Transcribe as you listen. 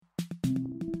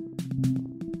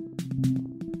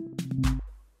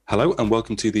Hello and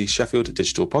welcome to the Sheffield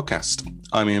Digital Podcast.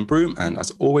 I'm Ian Broom, and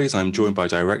as always, I'm joined by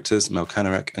directors Mel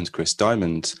Kanarek and Chris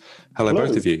Diamond. Hello,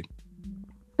 both of you.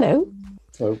 Hello.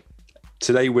 Hello.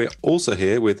 Today we're also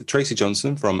here with Tracy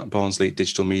Johnson from Barnsley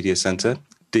Digital Media Centre,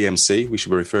 DMC, we should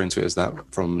be referring to it as that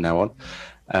from now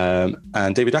on,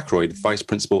 and David Ackroyd, Vice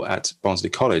Principal at Barnsley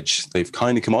College. They've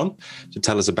kindly come on to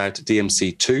tell us about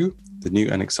DMC2, the new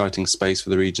and exciting space for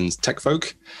the region's tech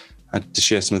folk, and to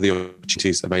share some of the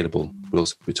opportunities available. We'll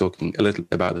also be talking a little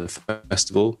bit about the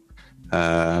festival,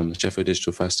 the Sheffield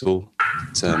Digital Festival,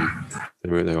 that they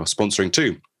are sponsoring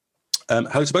too.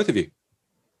 Hello to both of you.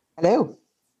 Hello.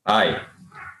 Hi.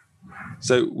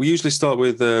 So we usually start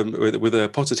with a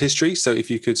potted history. So if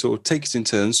you could sort of take it in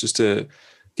turns, just to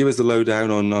give us the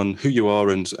lowdown on who you are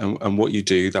and what you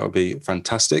do, that would be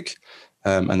fantastic.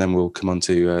 And then we'll come on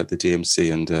to the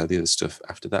DMC and the other stuff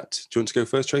after that. Do you want to go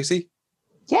first, Tracy?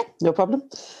 Yeah, no problem.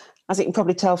 As you can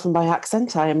probably tell from my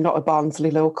accent, I am not a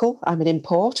Barnsley local. I'm an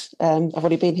import. I've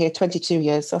only been here 22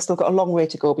 years, so I've still got a long way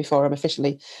to go before I'm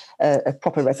officially a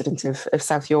proper resident of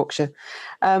South Yorkshire.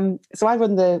 So I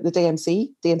run the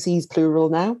DMC. DMC is plural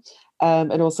now,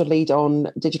 and also lead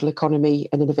on digital economy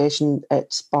and innovation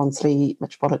at Barnsley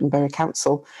Metropolitan Borough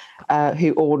Council,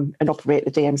 who own and operate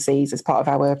the DMCs as part of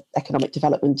our economic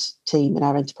development team and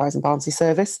our Enterprise and Barnsley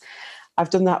service. I've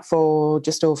done that for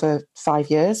just over 5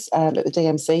 years at the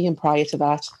DMC, and prior to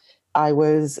that, I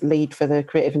was lead for the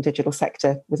creative and digital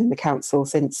sector within the council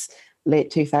since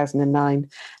late 2009.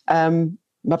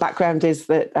 My background is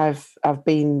that I've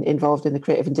been involved in the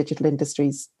creative and digital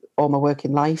industries all my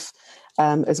working life,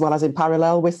 as well as in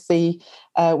parallel with the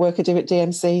work I do at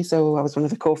DMC. So I was one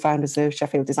of the co-founders of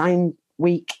Sheffield Design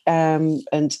Week,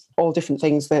 and all different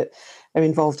things that are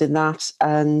involved in that,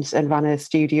 and ran a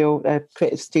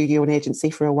creative studio and agency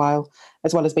for a while,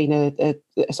 as well as being a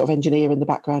sort of engineer in the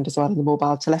background as well in the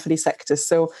mobile telephony sector.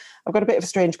 So I've got a bit of a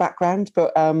strange background,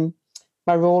 but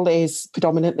my role is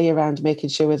predominantly around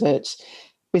making sure that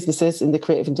businesses in the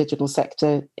creative and digital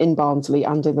sector in Barnsley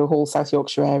and in the whole South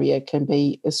Yorkshire area can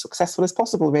be as successful as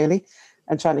possible, really,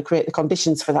 and trying to create the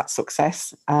conditions for that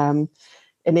success,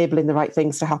 enabling the right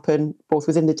things to happen, both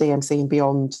within the DMC and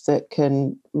beyond, that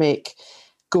can make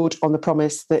good on the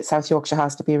promise that South Yorkshire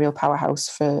has to be a real powerhouse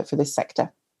for this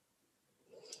sector.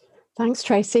 Thanks,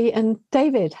 Tracy. And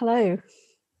David, hello.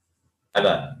 Hi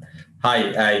there.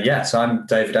 Hi, yes, I'm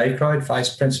David Ackroyd,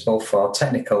 Vice Principal for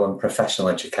Technical and Professional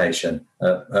Education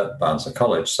at Barnsley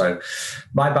College. So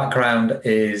my background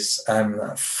is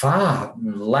far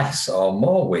less or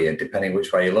more weird, depending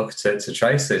which way you look at it, to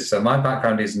trace this. So my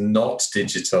background is not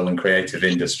digital and creative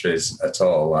industries at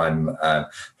all. I'm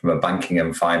from a banking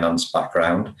and finance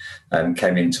background and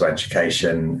came into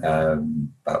education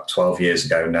about 12 years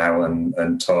ago now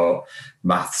and taught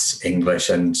maths, English,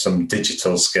 and some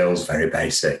digital skills, very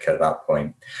basic at that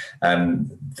point.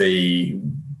 The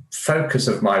focus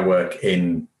of my work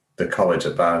in the college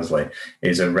at Barnsley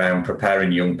is around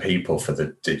preparing young people for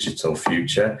the digital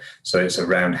future. So it's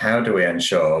around how do we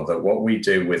ensure that what we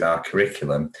do with our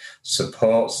curriculum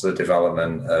supports the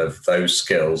development of those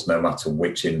skills, no matter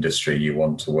which industry you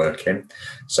want to work in.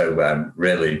 So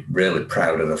really, really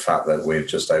proud of the fact that we've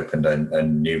just opened a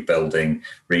new building,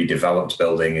 redeveloped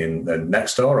building in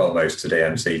next door almost to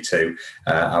DMC2,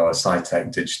 our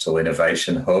SciTech Digital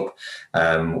Innovation Hub,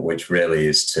 which really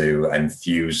is to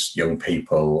enthuse young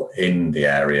people in the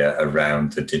area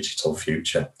around the digital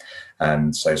future.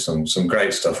 And so some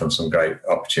great stuff and some great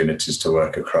opportunities to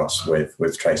work across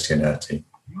with Tracy and her team.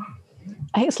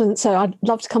 Excellent. So I'd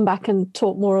love to come back and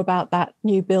talk more about that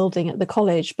new building at the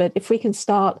college. But if we can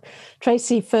start,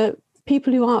 Tracy, for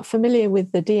people who aren't familiar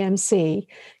with the DMC,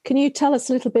 can you tell us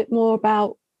a little bit more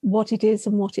about what it is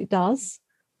and what it does?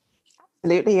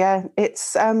 Absolutely, yeah.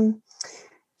 It's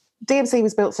DMC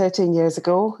was built 13 years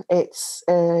ago. It's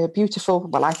a beautiful,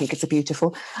 well, I think it's a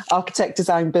beautiful architect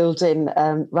design building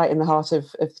right in the heart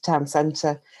of the town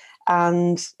centre.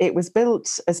 And it was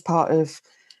built as part of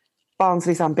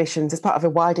Barnsley's ambitions, as part of a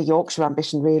wider Yorkshire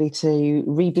ambition, really, to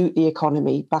reboot the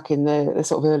economy back in the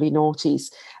sort of early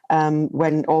noughties,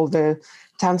 when all the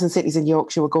towns and cities in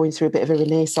Yorkshire were going through a bit of a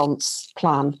renaissance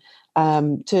plan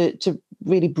to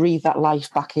really breathe that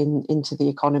life back into the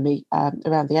economy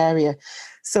around the area.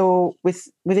 So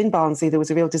within Barnsley, there was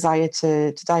a real desire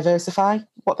to diversify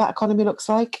what that economy looks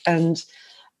like, and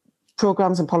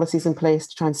programmes and policies in place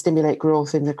to try and stimulate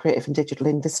growth in the creative and digital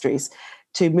industries,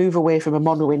 to move away from a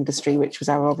mono industry, which was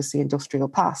our obviously industrial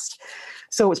past.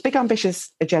 So it's a big,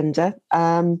 ambitious agenda,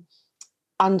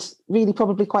 and really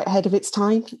probably quite ahead of its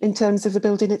time in terms of the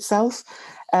building itself.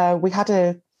 We had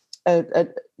a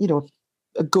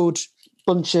good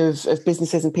bunch of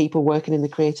businesses and people working in the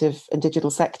creative and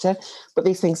digital sector, but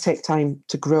these things take time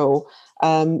to grow.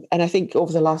 And I think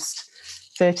over the last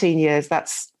 13 years,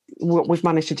 that's what we've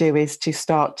managed to do, is to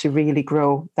start to really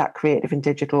grow that creative and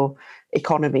digital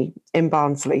economy in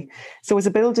Barnsley. So as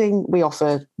a building, we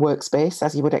offer workspace,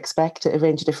 as you would expect, at a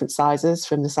range of different sizes,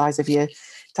 from the size of your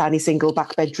tiny single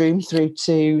back bedroom through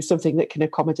to something that can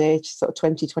accommodate sort of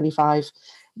 20, 25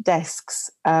 desks.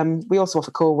 We also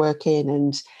offer co-working,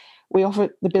 and we offer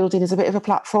the building as a bit of a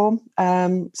platform.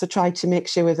 So try to make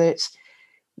sure that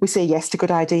we say yes to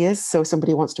good ideas. So if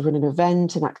somebody wants to run an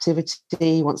event, an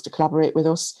activity, wants to collaborate with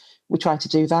us, we try to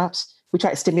do that. We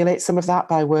try to stimulate some of that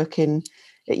by working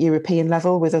at European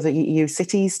level with other EU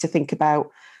cities to think about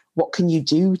what can you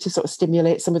do to sort of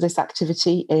stimulate some of this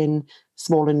activity in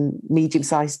small and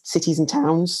medium-sized cities and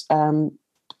towns,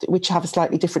 which have a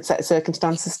slightly different set of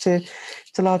circumstances to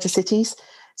larger cities.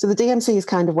 So the DMC is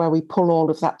kind of where we pull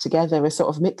all of that together, a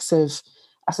sort of mix of,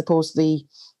 I suppose, the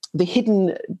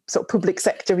hidden sort of public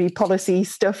sector-y policy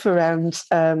stuff around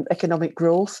economic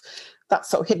growth. That's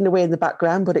sort of hidden away in the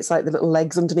background, but it's like the little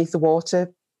legs underneath the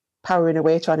water, powering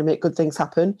away, trying to make good things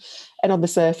happen. And on the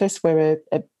surface, we're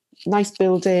a nice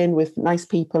building with nice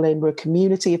people in. We're a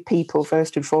community of people,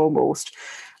 first and foremost,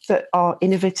 that are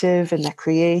innovative and they're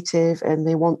creative and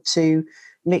they want to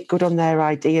make good on their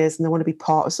ideas and they want to be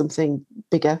part of something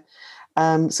bigger.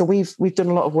 So we've done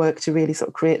a lot of work to really sort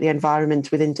of create the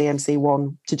environment within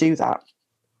DMC1 to do that.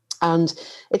 And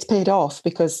it's paid off,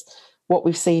 because what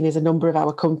we've seen is a number of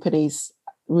our companies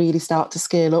really start to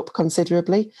scale up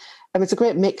considerably. And it's a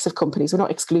great mix of companies. We're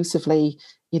not exclusively,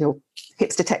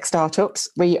 hipster tech startups.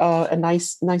 We are a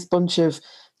nice bunch of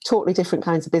totally different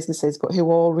kinds of businesses, but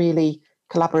who all really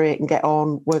collaborate and get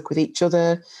on, work with each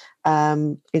other.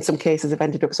 In some cases, have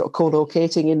ended up sort of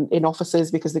co-locating in offices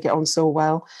because they get on so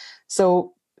well.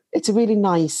 So it's a really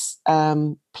nice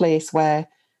place where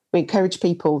we encourage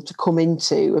people to come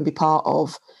into and be part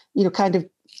of, kind of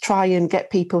try and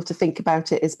get people to think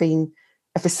about it as being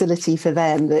a facility for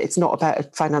them, that it's not about a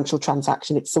financial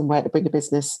transaction. It's somewhere to bring a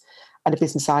business and a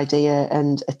business idea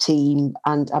and a team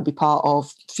and be part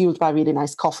of, fueled by really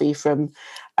nice coffee from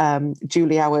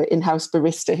Julie, our in-house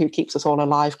barista, who keeps us all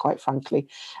alive, quite frankly.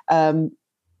 And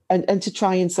to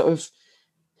try and sort of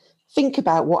think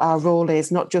about what our role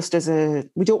is, not just as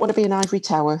we don't want to be an ivory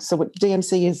tower. So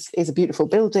DMC is a beautiful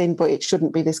building, but it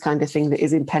shouldn't be this kind of thing that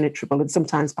is impenetrable. And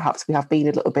sometimes perhaps we have been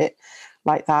a little bit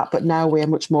like that, but now we're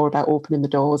much more about opening the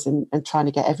doors and trying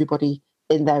to get everybody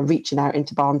in there, reaching out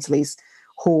into Barnsley's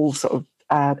whole sort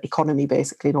of economy,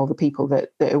 basically, and all the people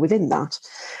that are within that.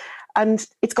 And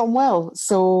it's gone well.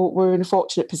 So we're in a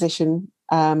fortunate position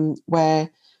where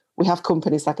we have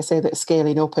companies, like I say, that are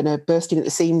scaling up and are bursting at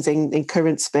the seams in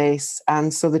current space.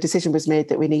 And so the decision was made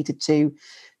that we needed to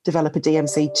develop a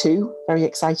DMC2, very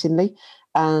excitingly.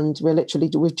 And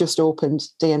we've just opened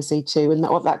DMC2. And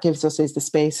what that gives us is the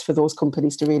space for those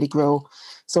companies to really grow.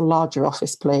 So larger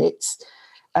office plates,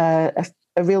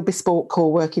 a real bespoke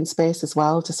co-working space as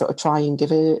well, to sort of try and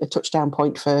give a touchdown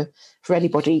point for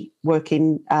anybody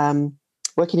working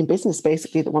in business,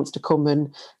 basically, that wants to come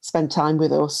and spend time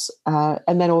with us.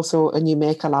 And then also a new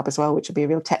maker lab as well, which will be a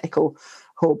real technical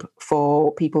hub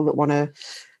for people that want to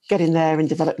get in there and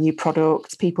develop new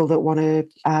products, people that want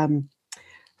to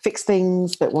fix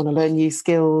things, that want to learn new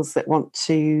skills, that want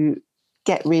to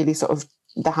get really sort of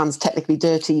their hands technically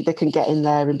dirty. They can get in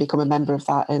there and become a member of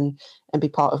that and be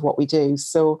part of what we do.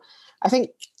 So I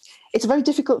think it's a very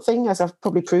difficult thing, as I've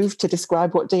probably proved, to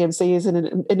describe what DMC is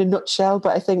in a nutshell.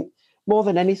 But I think more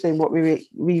than anything, what we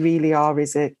really are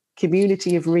is a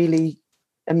community of really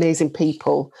amazing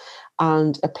people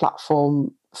and a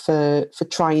platform for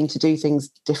trying to do things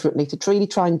differently, to really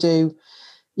try and do,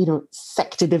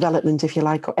 sector development, if you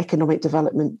like, or economic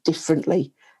development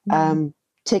differently.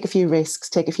 Take a few risks,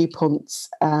 take a few punts,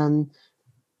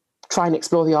 try and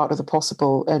explore the art of the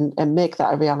possible and make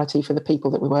that a reality for the people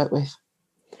that we work with.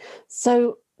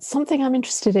 So something I'm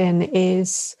interested in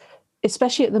is,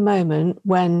 especially at the moment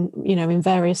when, in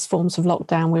various forms of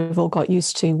lockdown, we've all got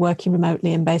used to working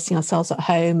remotely and basing ourselves at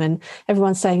home, and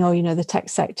everyone's saying, the tech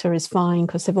sector is fine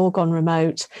because they've all gone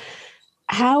remote.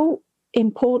 How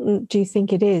important do you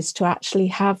think it is to actually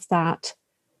have that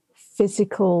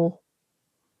physical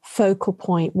focal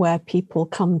point where people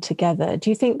come together? Do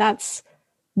you think that's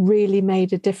really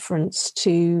made a difference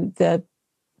to the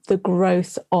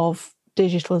growth of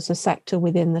digital as a sector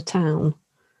within the town?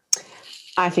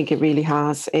 I think it really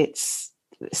has.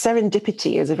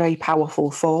 Serendipity is a very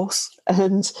powerful force,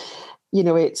 and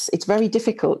it's very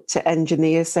difficult to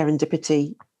engineer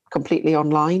serendipity completely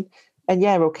online.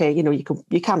 yeah, okay,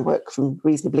 you can work from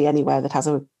reasonably anywhere that has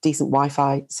a decent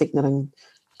Wi-Fi signal and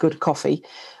good coffee,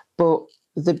 but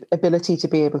the ability to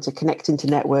be able to connect into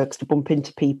networks, to bump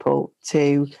into people,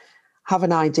 to have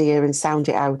an idea and sound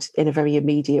it out in a very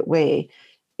immediate way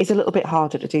is a little bit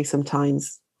harder to do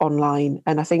sometimes online.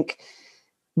 And I think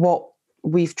what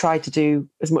we've tried to do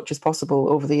as much as possible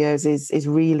over the years is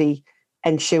really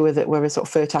ensure that we're a sort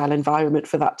of fertile environment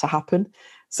for that to happen,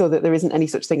 so that there isn't any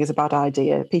such thing as a bad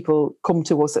idea. People come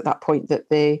to us at that point that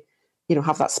they,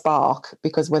 have that spark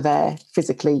because we're there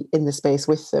physically in the space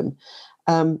with them.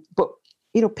 But,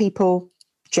 people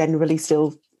generally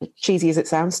still, cheesy as it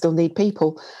sounds, still need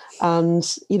people. And,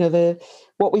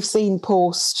 what we've seen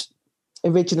post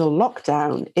original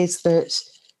lockdown is that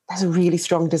there's a really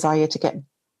strong desire to get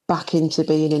back into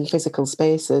being in physical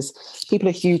spaces. People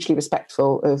are hugely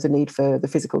respectful of the need for the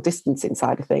physical distancing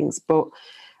side of things, but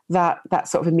that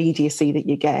sort of immediacy that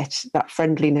you get, that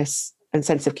friendliness and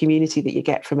sense of community that you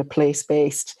get from a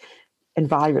place-based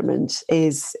environment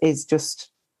is just,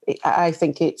 I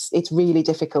think it's really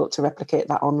difficult to replicate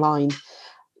that online.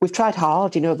 We've tried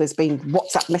hard, there's been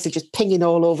WhatsApp messages pinging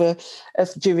all over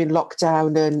during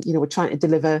lockdown, and, we're trying to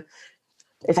deliver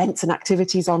events and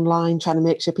activities online, trying to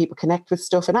make sure people connect with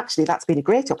stuff. And actually that's been a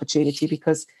great opportunity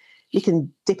because you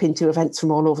can dip into events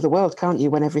from all over the world, can't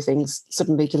you, when everything's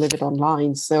suddenly delivered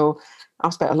online. So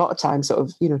I've spent a lot of time sort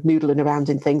of, noodling around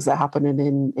in things that are happening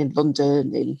in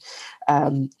London,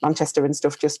 in Manchester and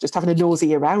stuff, just having a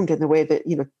nosy around in the way that,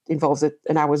 involves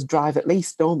an hour's drive at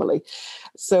least normally.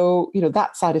 So,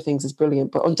 that side of things is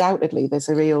brilliant. But undoubtedly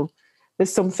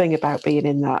there's something about being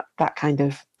in that kind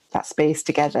of that space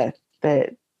together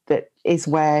that is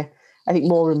where I think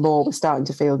more and more we're starting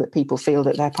to feel that people feel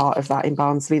that they're part of that in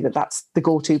Barnsley, that's the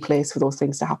go-to place for those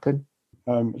things to happen.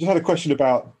 I just had a question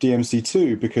about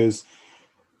DMC2 because,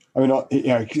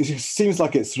 it seems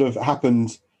like it's sort of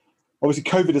happened. Obviously,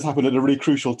 COVID has happened at a really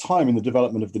crucial time in the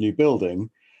development of the new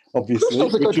building, obviously,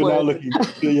 which you're now looking.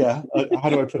 Yeah, how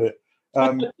do I put it?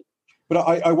 But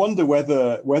I wonder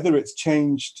whether it's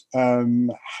changed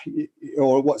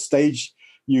or what stage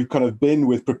you've kind of been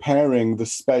with preparing the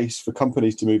space for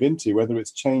companies to move into, whether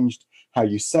it's changed how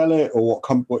you sell it or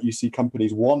what you see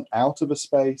companies want out of a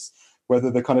space,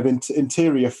 whether the kind of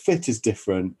interior fit is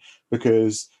different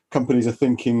because companies are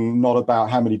thinking not about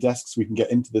how many desks we can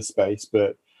get into the space,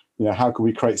 but how can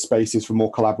we create spaces for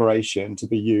more collaboration to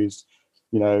be used,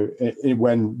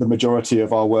 when the majority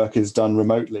of our work is done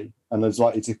remotely and is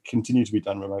likely to continue to be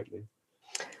done remotely.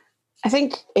 I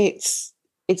think it's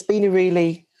been a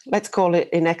really, let's call it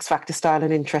in X Factor style,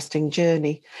 an interesting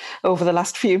journey over the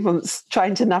last few months.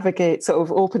 Trying to navigate sort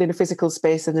of opening a physical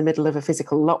space in the middle of a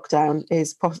physical lockdown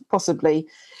is possibly,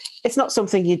 it's not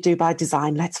something you'd do by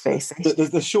design, let's face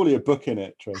it. There's surely a book in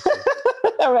it, Tracy.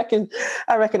 I reckon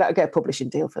I'll get a publishing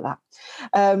deal for that.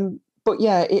 But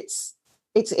yeah, it's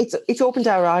opened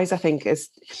our eyes, I think.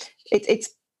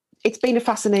 It's been a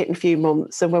fascinating few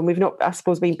months, and when we've not, I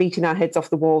suppose, been beating our heads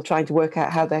off the wall trying to work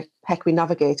out how the heck we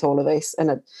navigate all of this, and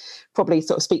I'd probably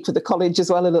sort of speak for the college as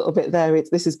well a little bit there.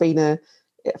 This has been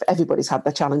everybody's had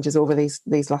their challenges over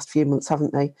these last few months,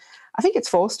 haven't they? I think it's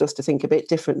forced us to think a bit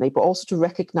differently, but also to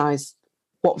recognise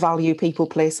what value people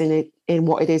place in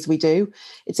what it is we do.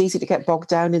 It's easy to get bogged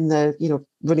down in the,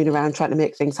 running around trying to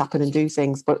make things happen and do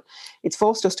things, but it's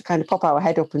forced us to kind of pop our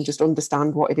head up and just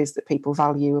understand what it is that people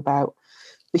value about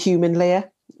the human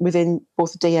layer within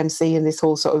both DMC and this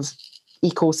whole sort of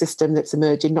ecosystem that's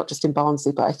emerging, not just in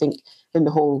Barnsley, but I think in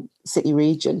the whole city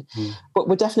region. But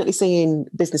we're definitely seeing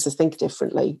businesses think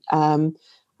differently. I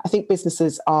think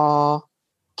businesses are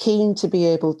keen to be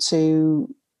able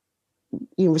to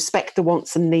respect the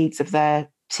wants and needs of their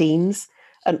teams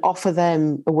and offer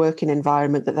them a working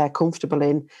environment that they're comfortable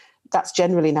in. That's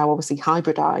generally now obviously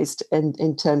hybridized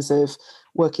in terms of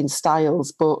working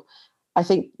styles, but I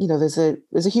think there's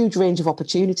a huge range of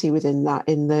opportunity within that.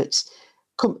 In that,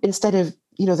 instead of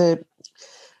the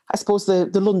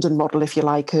London model, if you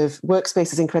like, of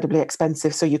workspace is incredibly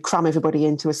expensive, so you cram everybody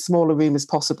into as small a room as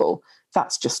possible.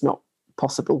 That's just not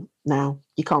possible now.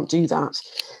 You can't do that.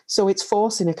 So it's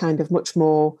forcing a kind of much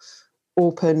more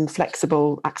open,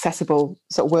 flexible, accessible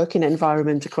sort of working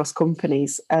environment across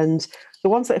companies. And the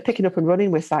ones that are picking up and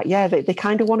running with that, they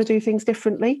kind of want to do things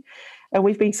differently. And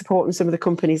we've been supporting some of the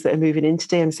companies that are moving into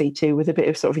DMC2 with a bit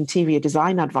of sort of interior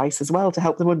design advice as well to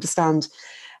help them understand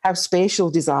how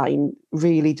spatial design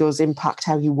really does impact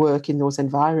how you work in those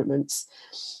environments.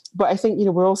 But I think,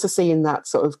 we're also seeing that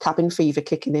sort of cabin fever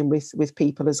kicking in with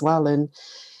people as well. And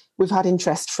we've had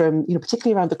interest from,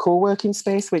 particularly around the co-working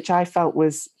space, which I felt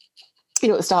was, at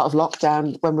the start of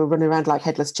lockdown, when we're running around like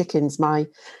headless chickens, my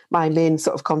main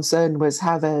sort of concern was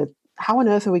how how on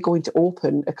earth are we going to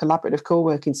open a collaborative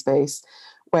co-working space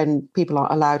when people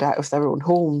aren't allowed out of their own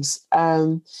homes?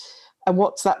 And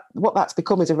what that's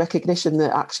become is a recognition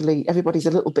that actually everybody's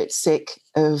a little bit sick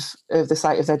of the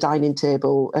sight of their dining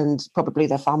table and probably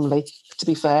their family, to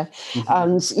be fair.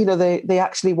 Mm-hmm. And, they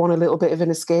actually want a little bit of an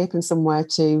escape and somewhere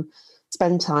to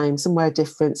spend time, somewhere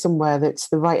different, somewhere that's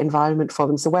the right environment for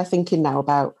them. So we're thinking now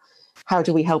about how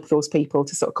do we help those people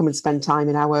to sort of come and spend time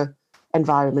in our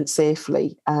environment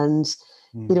safely. And,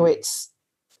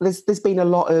 there's been a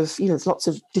lot of, there's lots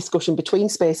of discussion between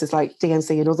spaces like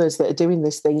DMC and others that are doing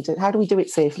this thing. How do we do it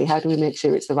safely? How do we make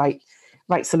sure it's the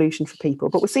right solution for people?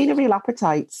 But we're seeing a real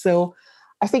appetite. So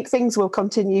I think things will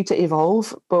continue to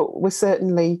evolve, but we're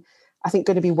certainly, I think,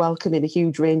 going to be welcoming a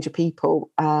huge range of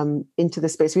people into the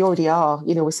space. We already are.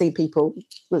 We're seeing people,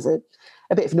 there's a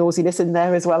bit of nosiness in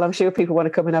there as well. I'm sure people want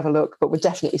to come and have a look, but we're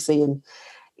definitely seeing,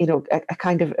 a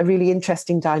kind of a really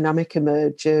interesting dynamic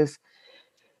emerge of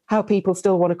how people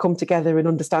still want to come together and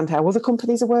understand how other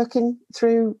companies are working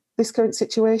through this current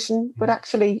situation, but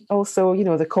actually also,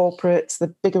 the corporates,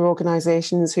 the bigger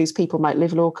organisations whose people might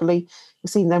live locally, we're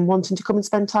seeing them wanting to come and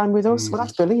spend time with us. Well,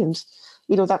 that's brilliant.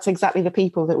 That's exactly the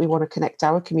people that we want to connect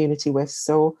our community with.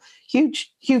 So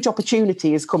huge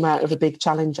opportunity has come out of a big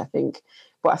challenge, I think.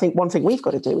 But I think one thing we've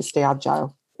got to do is stay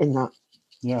agile in that.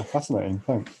 Yeah, fascinating.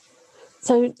 Thanks.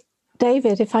 So,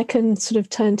 David, if I can sort of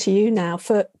turn to you now,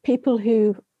 for people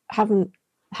who haven't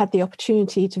had the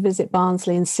opportunity to visit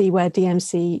Barnsley and see where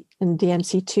DMC and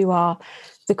DMC2 are,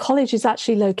 the college is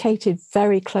actually located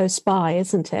very close by,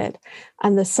 isn't it?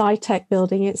 And the SciTech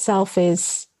building itself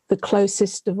is the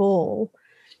closest of all.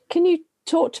 Can you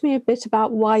talk to me a bit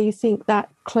about why you think that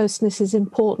closeness is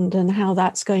important and how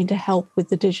that's going to help with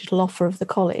the digital offer of the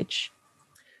college?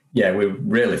 Yeah, we're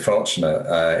really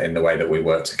fortunate in the way that we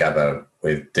work together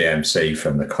with DMC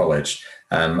from the college.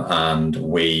 And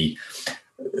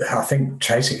I think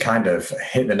Tracy kind of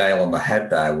hit the nail on the head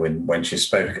there when she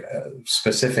spoke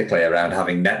specifically around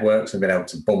having networks and being able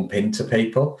to bump into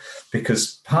people,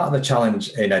 because part of the challenge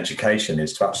in education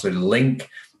is to actually link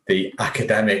the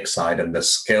academic side and the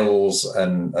skills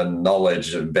and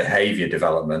knowledge and behaviour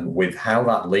development with how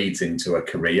that leads into a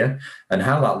career and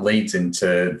how that leads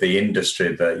into the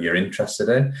industry that you're interested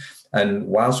in. And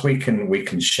whilst we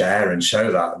can share and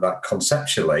show that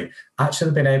conceptually,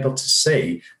 actually being able to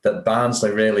see that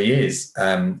Barnsley really is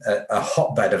a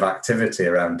hotbed of activity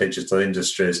around digital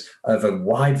industries of a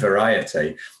wide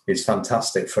variety is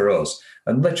fantastic for us.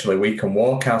 And literally we can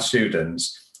walk our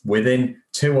students within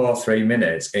 2 or 3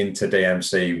 minutes into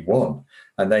DMC1,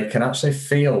 and they can actually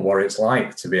feel what it's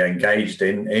like to be engaged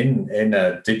in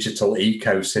a digital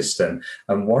ecosystem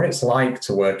and what it's like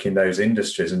to work in those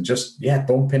industries and just,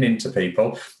 bumping into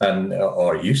people,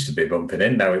 or it used to be bumping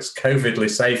in, now it's COVIDly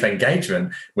safe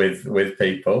engagement with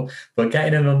people, but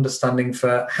getting an understanding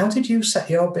for how did you set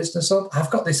your business up?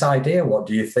 I've got this idea, what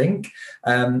do you think?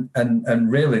 And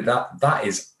really that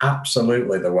is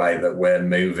absolutely the way that we're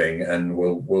moving, and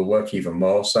we'll work even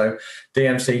more so.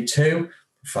 DMC2,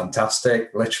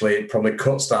 fantastic. Literally, it probably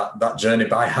cuts that journey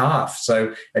by half.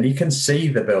 So, and you can see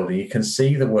the building, you can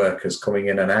see the workers coming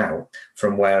in and out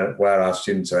from where our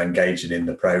students are engaging in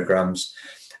the programs.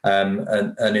 And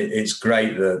it's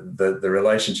great that the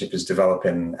relationship is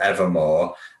developing ever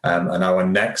more. And our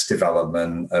next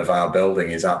development of our building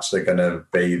is actually going to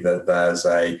be that there's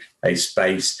a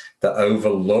space that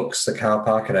overlooks the car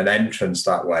park and an entrance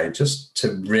that way, just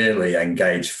to really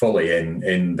engage fully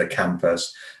in the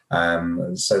campus.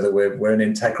 So that we're an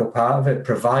integral part of it,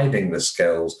 providing the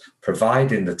skills,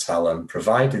 providing the talent,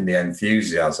 providing the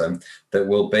enthusiasm that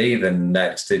will be the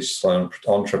next digital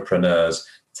entrepreneurs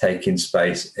taking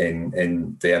space in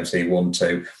DMC 1,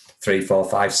 2, 3, 4,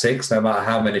 5, 6, no matter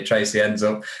how many Tracy ends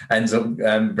up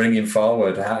bringing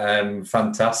forward.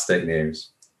 Fantastic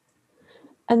news.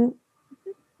 And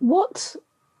what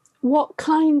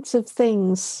kinds of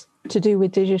things to do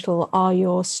with digital are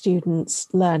your students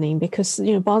learning? Because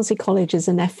Barnsley College is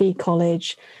an FE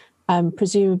college.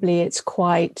 Presumably it's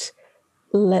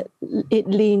it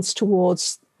leans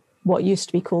towards what used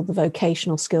to be called the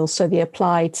vocational skills, so the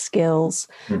applied skills,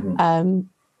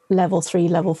 level 3,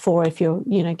 level 4, if you're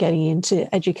getting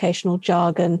into educational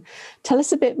jargon. Tell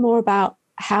us a bit more about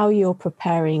how you're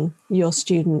preparing your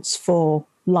students for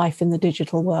life in the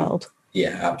digital world.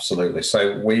 Yeah, absolutely.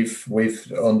 So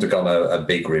we've undergone a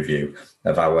big review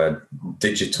of our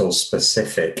digital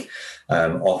specific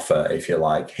offer, if you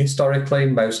like. Historically,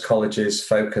 most colleges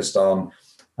focused on,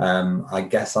 I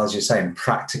guess, as you're saying,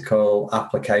 practical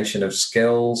application of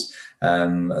skills,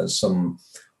 some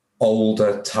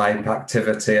older type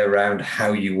activity around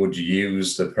how you would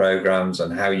use the programs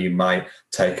and how you might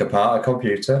take apart a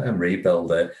computer and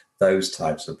rebuild it, those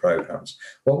types of programs.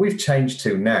 What we've changed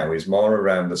to now is more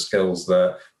around the skills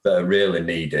that are really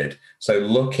needed. So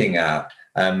looking at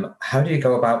how do you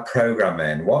go about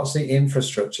programming? What's the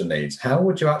infrastructure needs? How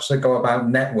would you actually go about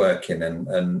networking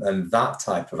and that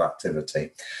type of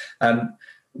activity?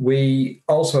 We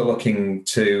also are looking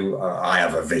to, I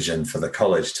have a vision for the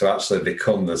college to actually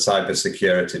become the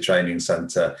cybersecurity training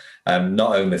centre,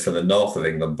 not only for the north of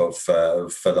England, but for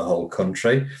the whole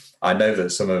country. I know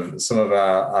that some of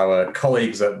our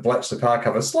colleagues at Bletchley Park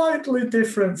have a slightly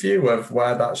different view of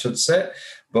where that should sit.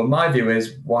 But my view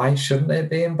is, why shouldn't it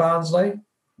be in Barnsley?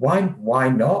 Why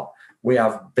not? We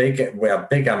have big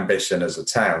ambition as a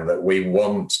town that we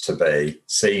want to be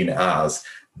seen as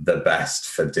the best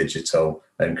for digital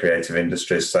and creative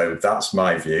industries. So that's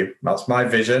my view. That's my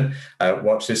vision.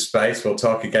 Watch this space. We'll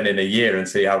talk again in a year and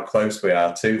see how close we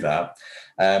are to that.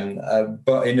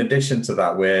 But in addition to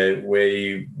that,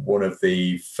 we're one of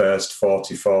the first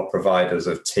 44 providers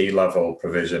of T-level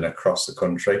provision across the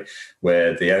country.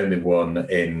 We're the only one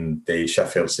in the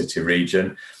Sheffield City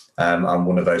region. And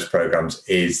one of those programs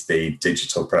is the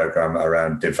digital program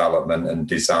around development and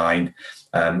design.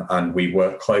 And we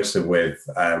work closely with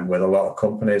a lot of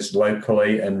companies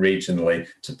locally and regionally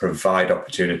to provide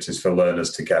opportunities for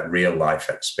learners to get real life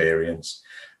experience.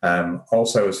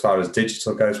 Also, as far as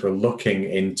digital goes, we're looking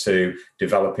into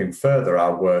developing further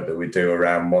our work that we do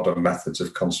around modern methods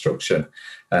of construction,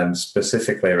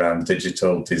 specifically around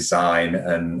digital design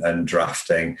and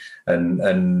drafting,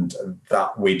 and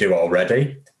that we do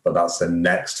already. But that's the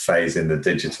next phase in the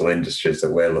digital industries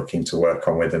that we're looking to work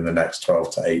on within the next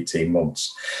 12 to 18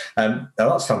 months. Now,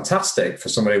 that's fantastic for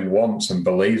somebody who wants and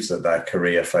believes that their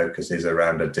career focus is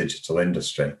around a digital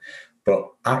industry. But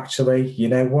actually, you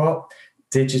know what?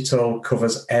 Digital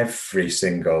covers every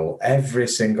single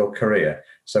career.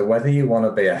 So whether you want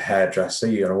to be a hairdresser,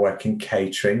 you want to work in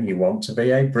catering, you want to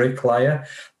be a bricklayer,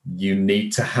 you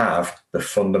need to have the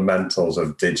fundamentals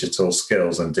of digital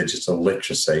skills and digital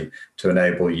literacy to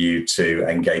enable you to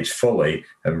engage fully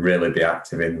and really be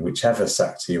active in whichever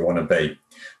sector you want to be.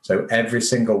 So every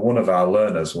single one of our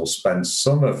learners will spend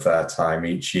some of their time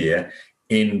each year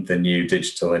in the new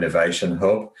Digital Innovation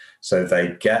Hub. So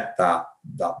they get that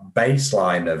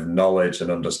baseline of knowledge and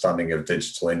understanding of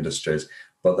digital industries,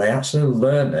 but they actually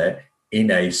learn it in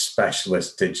a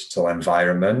specialist digital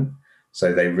environment.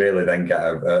 So they really then get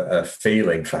a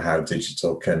feeling for how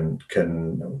digital can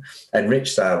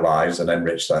enrich their lives and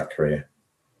enrich their career.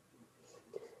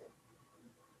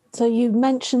 So you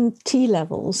mentioned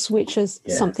T-levels, which is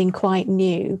something quite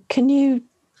new. Can you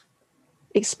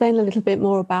explain a little bit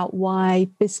more about why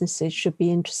businesses should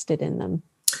be interested in them?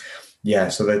 Yeah,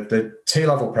 so the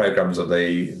T-level programs are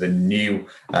the new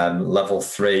level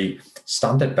 3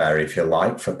 standard bearer, if you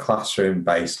like, for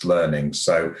classroom-based learning.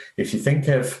 So if you think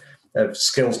of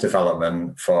skills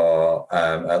development for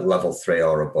at level 3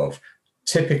 or above,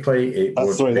 typically it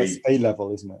would be... that's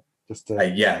A-level, isn't it? Just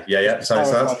yeah. So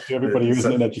that's everybody who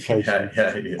isn't in education.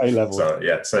 Yeah. A-level.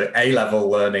 So A-level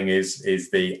learning is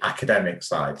the academic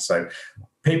side. So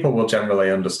people will generally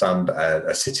understand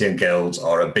a City and Guilds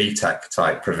or a BTEC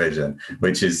type provision,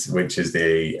 which is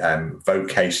the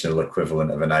vocational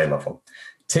equivalent of an A-level.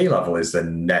 T-level is the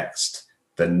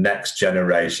next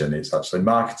generation. It's actually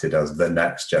marketed as the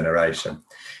next generation.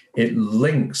 It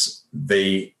links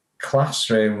the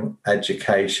classroom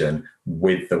education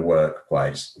with the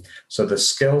workplace. So the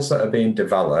skills that are being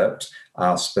developed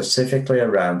are specifically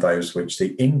around those which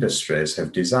the industries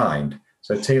have designed.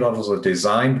 So T-levels are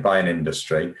designed by an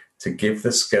industry to give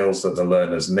the skills that the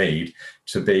learners need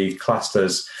to be classed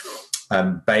as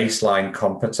baseline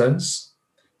competence.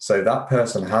 So that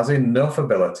person has enough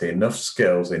ability, enough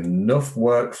skills, enough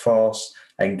workforce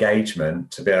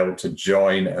engagement to be able to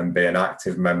join and be an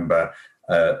active member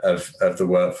of the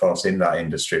workforce in that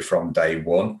industry from day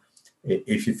one.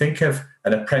 If you think of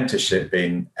an apprenticeship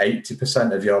being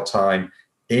 80% of your time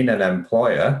in an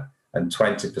employer and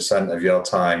 20% of your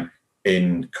time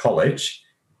in college,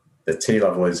 the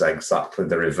T-level is exactly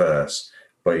the reverse.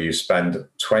 But you spend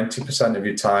 20% of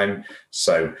your time,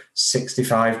 so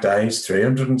 65 days,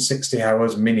 360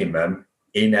 hours minimum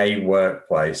in a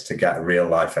workplace to get real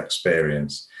life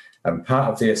experience. And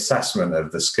part of the assessment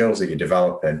of the skills that you're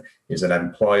developing is an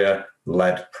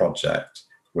employer-led project,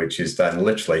 which is then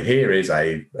literally, here's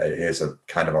a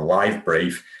kind of a live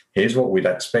brief. Here's what we'd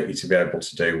expect you to be able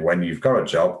to do when you've got a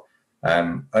job.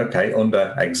 Okay,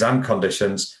 under exam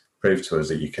conditions, prove to us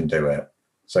that you can do it.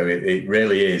 So it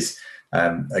really is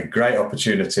a great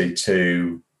opportunity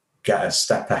to get a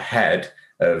step ahead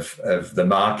of the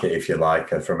market, if you like,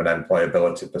 from an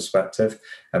employability perspective.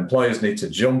 Employers need to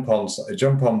jump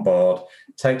on board,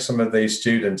 take some of these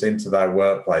students into their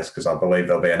workplace, because I believe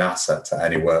they'll be an asset to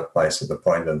any workplace at the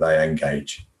point that they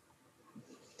engage.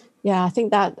 Yeah, I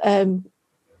think that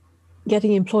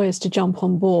getting employers to jump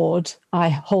on board, I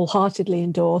wholeheartedly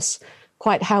endorse.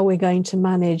 Quite how we're going to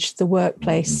manage the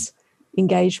workplace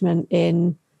engagement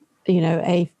in,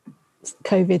 a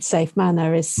COVID-safe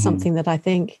manner is something that I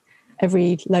think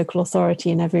every local authority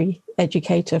and every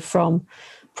educator from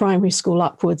primary school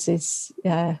upwards is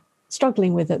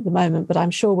struggling with at the moment, but I'm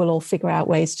sure we'll all figure out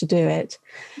ways to do it.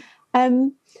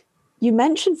 You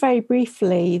mentioned very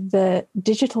briefly the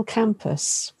digital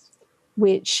campus,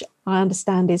 which I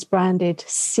understand is branded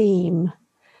SEAM.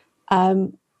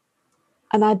 And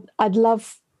I'd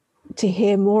love to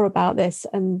hear more about this,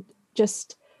 and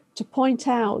just to point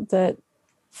out that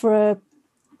for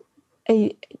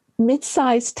a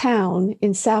mid-sized town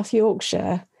in South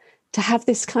Yorkshire to have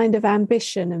this kind of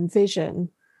ambition and vision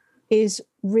is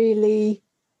really,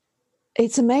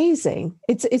 it's amazing.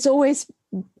 It's always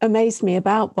amazed me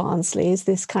about Barnsley is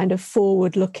this kind of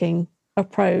forward-looking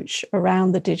approach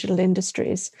around the digital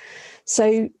industries.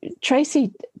 So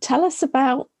Tracy, tell us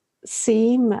about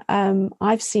SEAM.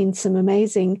 I've seen some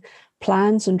amazing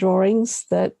plans and drawings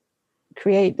that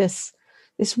create this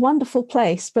wonderful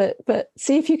place, but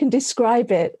see if you can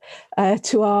describe it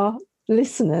to our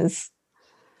listeners.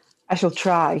 I shall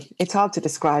try. It's hard to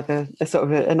describe a sort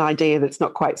of an idea that's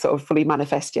not quite sort of fully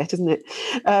manifest yet, isn't it?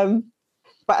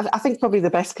 But I think probably the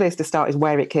best place to start is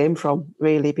where it came from,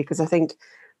 really, because I think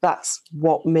that's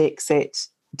what makes it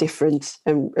different.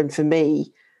 And for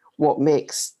me, what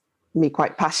makes me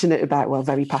quite passionate about,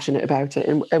 very passionate about it,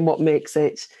 and what makes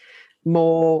it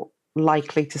more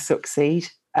likely to succeed.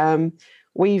 I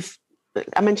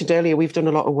mentioned earlier, we've done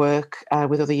a lot of work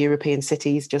with other European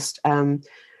cities, just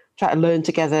try to learn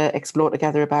together, explore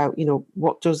together about,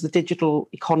 what does the digital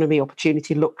economy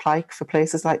opportunity look like for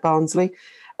places like Barnsley?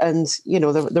 And,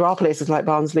 there are places like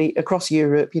Barnsley across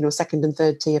Europe, second and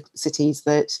third tier cities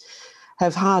that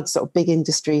have had sort of big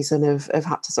industries and have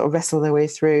had to sort of wrestle their way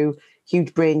through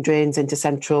huge brain drains into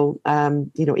central,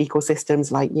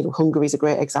 ecosystems. Like, Hungary is a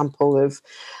great example of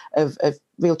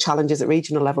real challenges at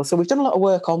regional level. So we've done a lot of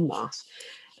work on that.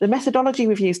 The methodology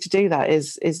we've used to do that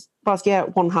is on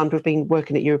one hand, we've been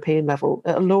working at European level.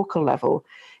 At a local level,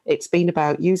 it's been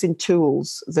about using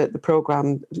tools that the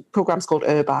program's called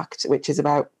URBACT, which is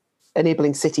about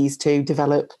enabling cities to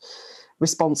develop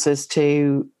responses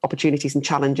to opportunities and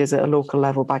challenges at a local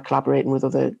level by collaborating with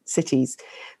other cities.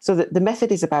 So that the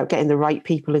method is about getting the right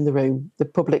people in the room, the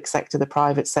public sector, the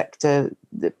private sector,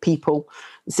 the people,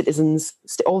 the citizens,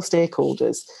 all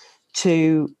stakeholders,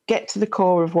 to get to the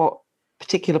core of what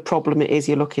particular problem it is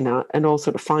you're looking at, and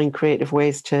also to find creative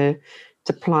ways to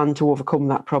plan to overcome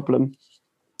that problem.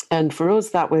 And for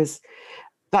us,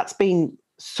 that's been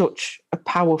such a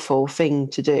powerful thing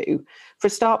to do. For a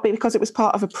start, because it was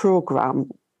part of a programme,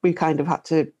 we kind of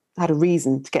had a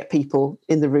reason to get people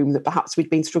in the room that perhaps we'd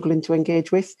been struggling to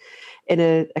engage with in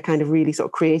a kind of really sort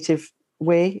of creative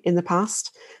way in the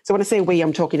past. So when I say we,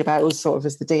 I'm talking about us sort of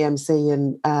as the DMC,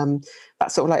 and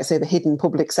that's sort of like I say the hidden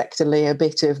public sector layer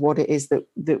bit of what it is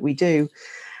that we do.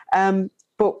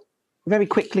 But very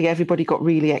quickly, everybody got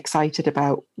really excited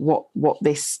about what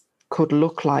this could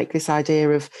look like. This idea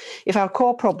of, if our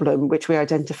core problem, which we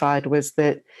identified, was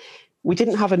that we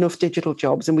didn't have enough digital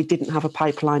jobs and we didn't have a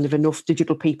pipeline of enough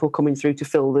digital people coming through to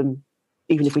fill them,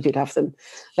 even if we did have them.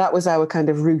 That was our kind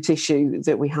of root issue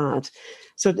that we had.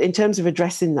 So in terms of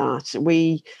addressing that,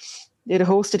 we did a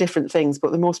host of different things,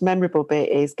 but the most memorable bit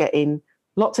is getting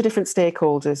lots of different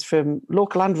stakeholders from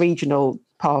local and regional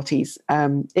parties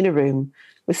in a room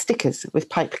with stickers, with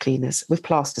pipe cleaners, with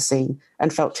plasticine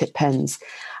and felt tip pens,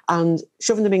 and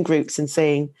shoving them in groups and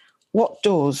saying, what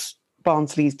does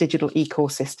Barnsley's digital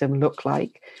ecosystem look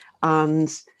like?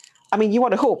 And I mean, you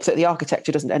want to hope that the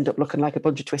architecture doesn't end up looking like a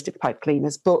bunch of twisted pipe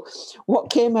cleaners, but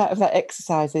what came out of that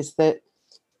exercise is that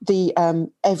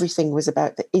everything was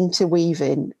about the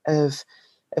interweaving of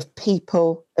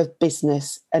people, of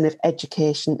business, and of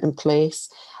education and place.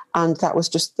 And that was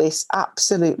just this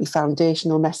absolutely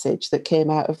foundational message that came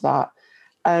out of that.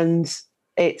 And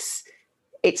it's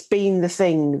been the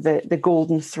thing, the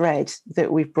golden thread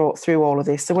that we've brought through all of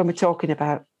this. So when we're talking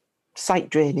about site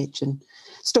drainage and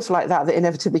stuff like that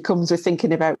inevitably comes with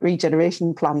thinking about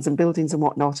regeneration plans and buildings and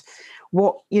whatnot,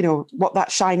 what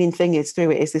that shining thing is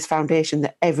through it is this foundation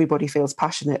that everybody feels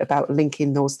passionate about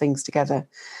linking those things together.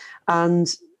 And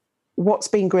what's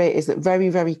been great is that very,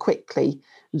 very quickly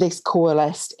this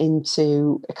coalesced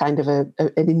into a kind of an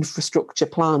infrastructure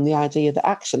plan, the idea that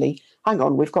actually hang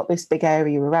on, we've got this big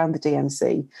area around the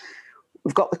DMC.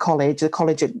 We've got the college. The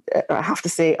college, I have to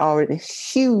say, are a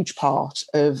huge part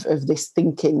of this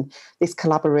thinking, this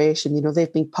collaboration. You know,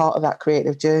 they've been part of that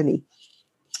creative journey.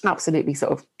 Absolutely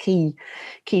sort of key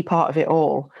part of it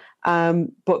all.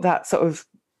 But that sort of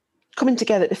coming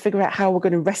together to figure out how we're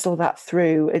going to wrestle that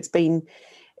through, it's been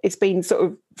sort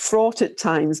of fraught at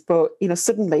times, but, you know,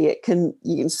 suddenly you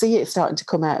can see it starting to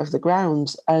come out of the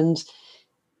ground. And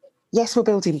yes, we're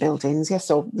building buildings, yes,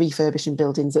 or refurbishing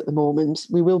buildings at the moment.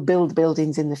 We will build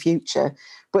buildings in the future,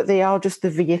 but they are just the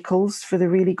vehicles for the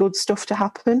really good stuff to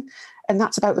happen. And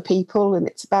that's about the people, and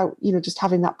it's about, you know, just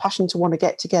having that passion to want to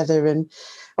get together. And,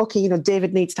 okay, you know,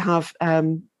 David needs to have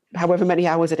however many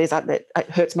hours it is, it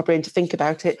hurts my brain to think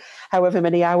about it, however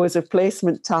many hours of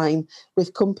placement time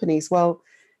with companies. Well,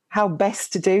 how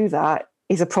best to do that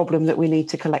is a problem that we need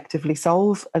to collectively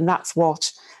solve. And that's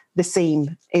what the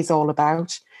SEAM is all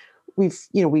about. From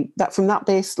that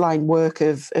baseline work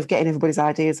of getting everybody's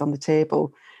ideas on the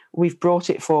table, we've brought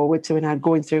it forward to now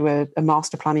going through a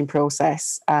master planning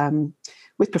process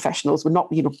with professionals. We're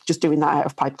not, you know, just doing that out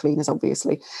of pipe cleaners,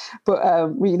 obviously,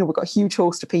 but we've got a huge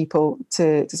host of people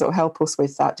to sort of help us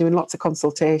with that, doing lots of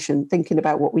consultation, thinking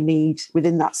about what we need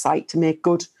within that site to make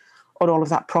good on all of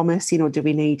that promise. You know, do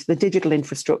we need the digital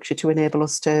infrastructure to enable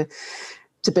us to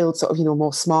build sort of, you know,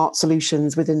 more smart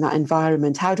solutions within that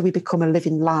environment? How do we become a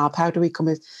living lab? How do we become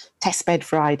a test bed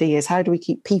for ideas? How do we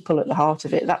keep people at the heart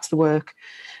of it? That's the work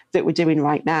that we're doing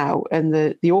right now. And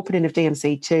the opening of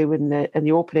DMC2 and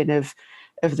the opening of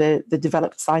the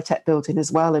developed SciTech building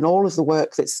as well, and all of the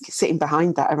work that's sitting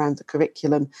behind that around the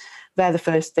curriculum, they're the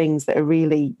first things that are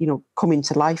really, you know, coming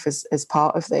to life as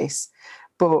part of this.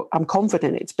 But I'm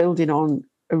confident it's building on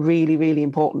a really, really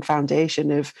important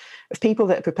foundation of people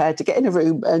that are prepared to get in a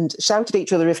room and shout at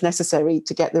each other if necessary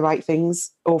to get the right things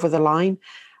over the line.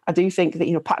 I do think that,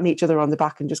 you know, patting each other on the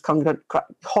back and just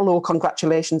hollow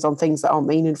congratulations on things that aren't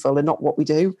meaningful and not what we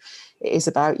do. It is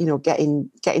about, you know,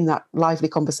 getting that lively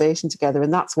conversation together.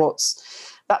 And that's what's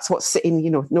sitting,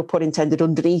 you know, no pun intended,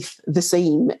 underneath the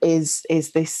SEAM is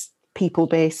this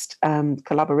people-based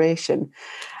collaboration.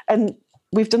 And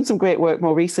we've done some great work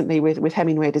more recently with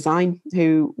Hemingway Design,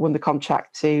 who won the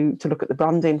contract to look at the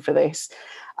branding for this.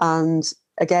 And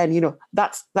again, you know,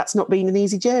 that's not been an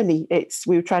easy journey.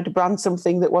 We were trying to brand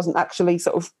something that wasn't actually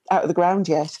sort of out of the ground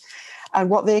yet. And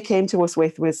what they came to us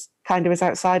with was kind of as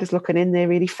outsiders looking in, they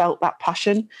really felt that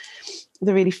passion.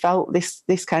 They really felt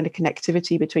this kind of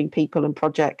connectivity between people and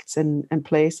projects and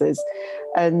places.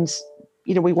 And,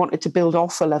 you know, we wanted to build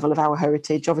off a level of our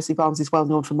heritage. Obviously, Barnsley is well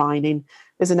known for mining.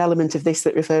 There's an element of this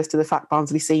that refers to the fact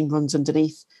Barnsley SEAM runs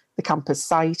underneath the campus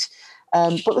site.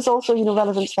 But there's also, you know,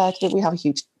 relevance there to that we had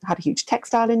a huge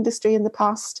textile industry in the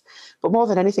past. But more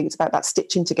than anything, it's about that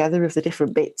stitching together of the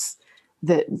different bits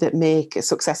that make a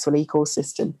successful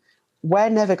ecosystem. We're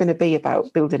never going to be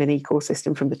about building an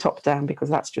ecosystem from the top down, because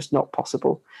that's just not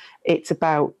possible. It's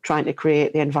about trying to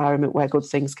create the environment where good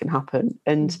things can happen.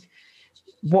 And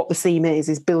what the SEAM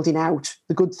is building out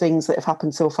the good things that have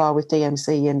happened so far with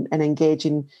DMC and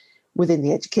engaging within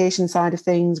the education side of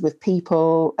things, with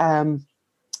people,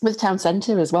 with town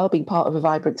centre as well, being part of a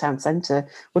vibrant town centre.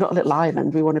 We're not a little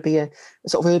island. We want to be a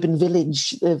sort of urban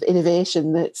village of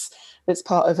innovation that's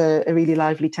part of a really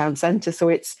lively town centre. So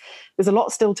there's a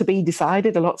lot still to be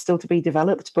decided, a lot still to be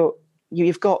developed, but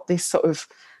you've got this sort of,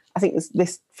 I think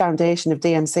this foundation of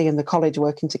DMC and the college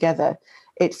working together.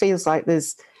 It feels like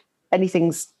there's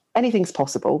anything's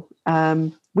possible.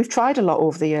 We've tried a lot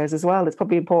over the years as well. It's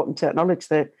probably important to acknowledge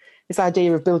that this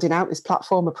idea of building out this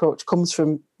platform approach comes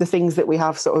from the things that we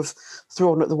have sort of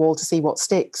thrown at the wall to see what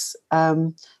sticks.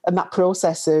 And that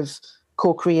process of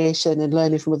co-creation and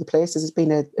learning from other places has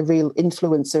been a real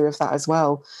influencer of that as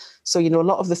well. So, you know, a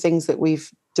lot of the things that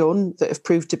we've done that have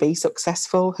proved to be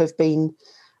successful have been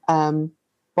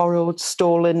borrowed,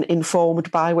 stolen,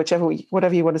 informed by, whatever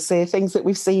you want to say, things that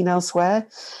we've seen elsewhere.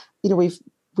 You know,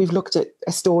 we've looked at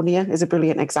Estonia as a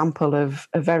brilliant example of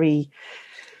a very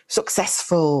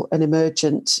successful and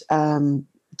emergent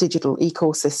digital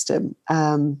ecosystem,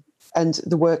 and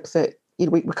the work that, you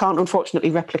know, we can't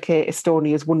unfortunately replicate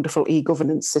Estonia's wonderful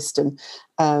e-governance system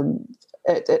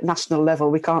at national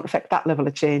level. We can't affect that level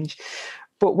of change.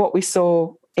 But what we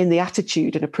saw in the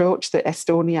attitude and approach that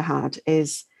Estonia had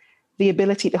is the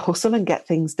ability to hustle and get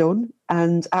things done.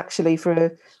 And actually,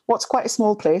 for what's quite a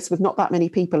small place with not that many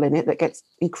people in it, that gets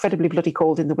incredibly bloody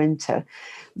cold in the winter,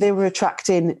 they were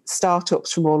attracting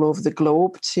startups from all over the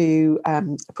globe to a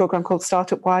program called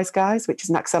Startup Wise Guys, which is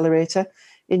an accelerator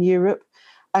in Europe.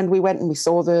 And we went and we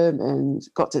saw them and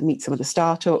got to meet some of the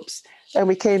startups. And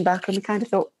we came back and we kind of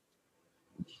thought,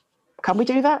 can we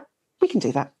do that? we can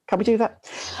do that. Can we do that?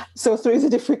 So through the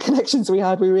different connections we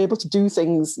had, we were able to do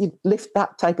things, lift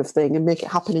that type of thing and make it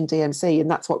happen in DMC. And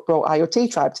that's what brought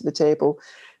IoT Tribe to the table.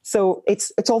 So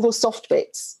it's all those soft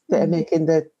bits that are making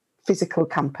the physical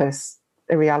campus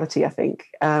a reality, I think.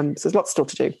 So there's lots still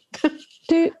to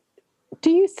do.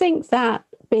 Do you think that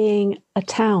being a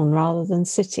town rather than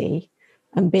city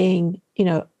and being,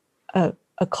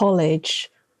 a college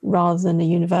rather than a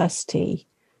university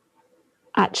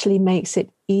actually makes it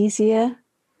easier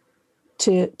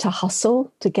to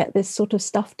hustle to get this sort of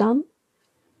stuff done?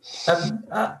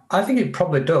 I think it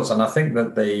probably does. And I think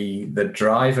that the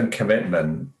drive and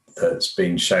commitment that's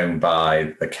been shown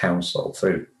by the council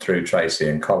through Tracy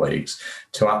and colleagues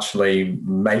to actually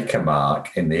make a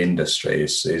mark in the industry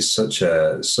is such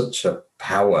a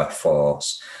power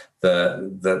force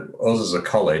that us as a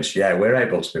college, we're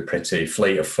able to be pretty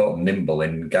fleet of foot and nimble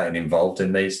in getting involved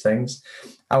in these things.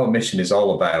 Our mission is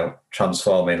all about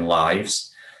transforming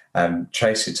lives.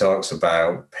 Tracy talks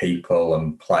about people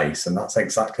and place, and that's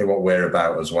exactly what we're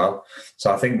about as well.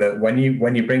 So I think that when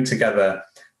you bring together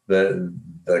the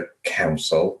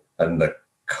council and the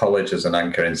college as an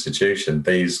anchor institution,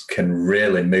 these can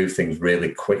really move things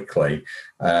really quickly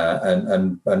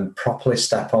and properly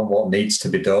step on what needs to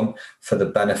be done for the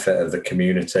benefit of the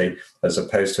community, as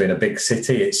opposed to in a big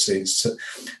city. It's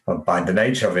by the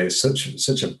nature of it, it's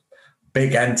such a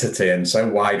big entity and so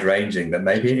wide ranging that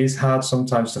maybe it is hard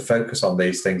sometimes to focus on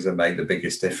these things that make the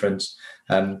biggest difference.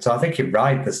 So I think you're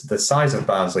right. The size of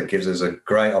Barnsley gives us a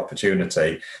great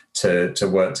opportunity to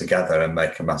work together and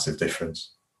make a massive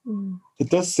difference. It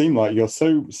does seem like you're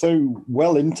so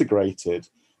well integrated,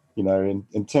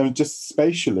 in terms of just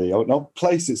spatially.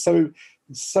 Place, it's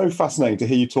so fascinating to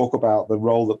hear you talk about the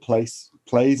role that place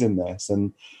plays in this,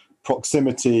 and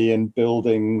proximity and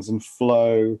buildings and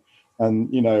flow, and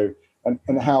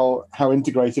and how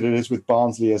integrated it is with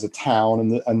Barnsley as a town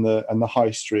and the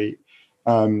high street.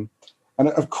 And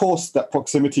of course, that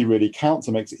proximity really counts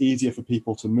and makes it easier for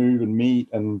people to move and meet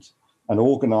and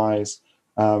organise.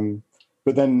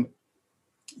 But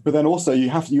then also you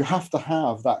have to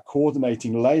have that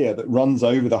coordinating layer that runs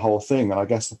over the whole thing. And I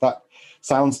guess that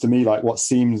sounds to me like what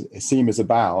SEAM is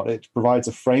about. It provides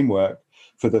a framework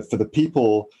for the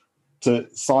people to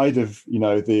side of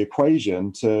the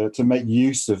equation to make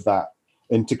use of that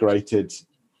integrated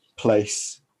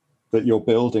place that you're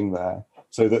building there,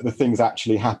 so that the things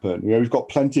actually happen. We've got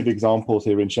plenty of examples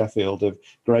here in Sheffield of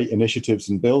great initiatives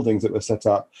and buildings that were set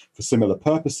up for similar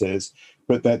purposes,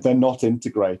 but they're not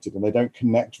integrated and they don't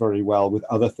connect very well with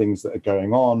other things that are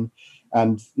going on.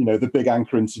 And the big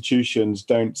anchor institutions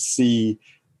don't see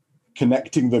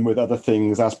connecting them with other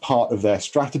things as part of their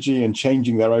strategy, and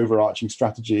changing their overarching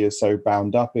strategy is so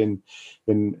bound up in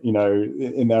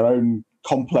their own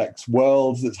complex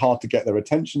worlds. It's hard to get their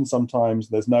attention sometimes.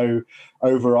 There's no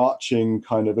overarching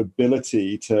kind of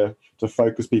ability to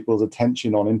focus people's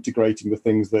attention on integrating the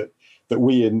things that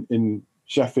we in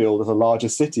Sheffield as a larger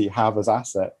city have as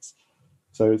assets.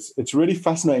 So it's really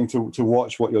fascinating to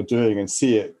watch what you're doing and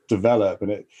see it develop.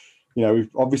 And it,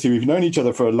 we've known each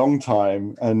other for a long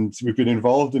time, and we've been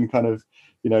involved in kind of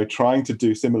trying to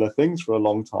do similar things for a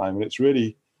long time. And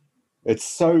it's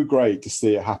so great to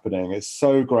see it happening. It's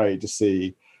so great to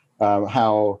see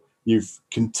how you've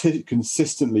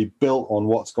consistently built on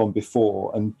what's gone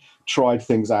before and tried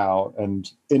things out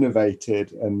and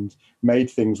innovated and made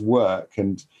things work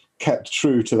and kept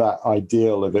true to that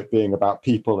ideal of it being about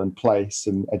people and place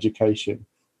and education.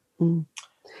 And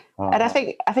I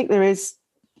think there is,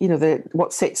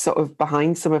 what sits sort of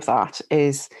behind some of that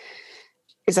is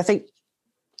I think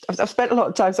I've spent a lot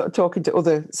of time sort of talking to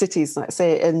other cities, like I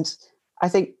say, and I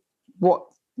think what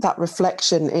that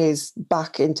reflection is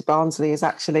back into Barnsley is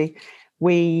actually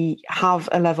we have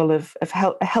a level of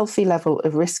a healthy level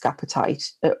of risk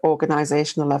appetite at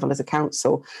organisational level as a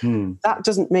council. That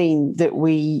doesn't mean that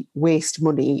we waste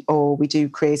money or we do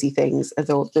crazy things,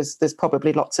 although there's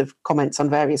probably lots of comments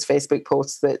on various Facebook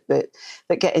posts that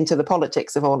get into the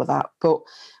politics of all of that. But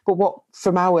what,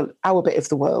 from our bit of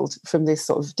the world, from this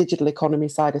sort of digital economy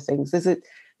side of things, there's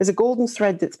a golden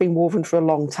thread that's been woven for a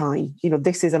long time.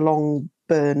 This is a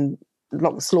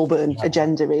slow burn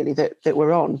agenda really that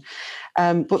we're on.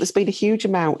 But there's been a huge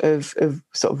amount of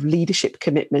sort of leadership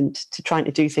commitment to trying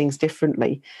to do things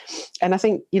differently. And I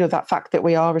think, that fact that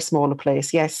we are a smaller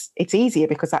place, yes, it's easier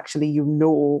because actually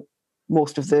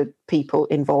most of the people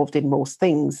involved in most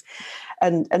things.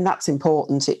 And that's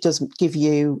important. It does give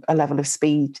you a level of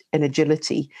speed and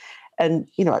agility. And,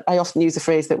 I often use the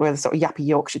phrase that we're the sort of yappy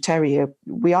Yorkshire Terrier.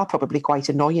 We are probably quite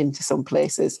annoying to some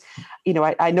places.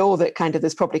 I know that kind of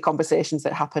there's probably conversations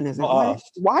that happen as,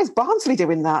 why is Barnsley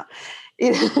doing that?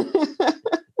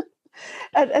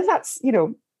 and that's,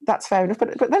 that's fair enough.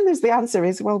 But then there's the answer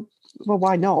is, well,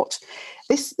 why not?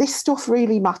 This stuff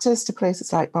really matters to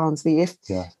places like Barnsley.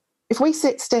 If we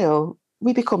sit still,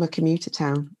 we become a commuter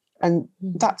town, and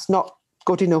that's not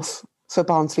good enough for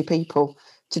Barnsley people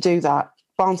to do that.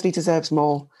 Barnsley deserves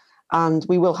more, and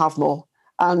we will have more.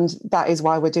 And that is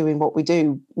why we're doing what we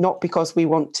do, not because we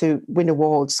want to win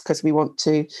awards, because we want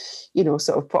to,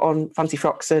 sort of put on fancy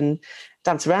frocks and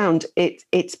dance around.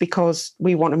 It's because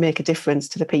we want to make a difference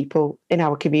to the people in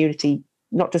our community,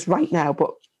 not just right now,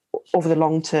 but over the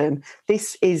long term.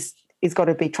 This is got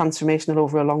to be transformational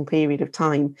over a long period of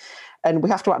time. And we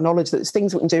have to acknowledge that there's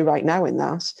things we can do right now in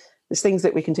that. There's things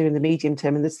that we can do in the medium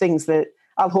term, and there's things that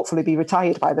I'll hopefully be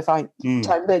retired by the time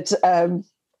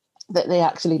that they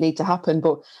actually need to happen.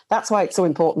 But that's why it's so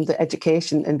important that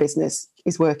education and business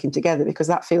is working together, because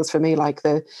that feels for me like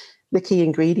the key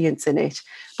ingredients in it.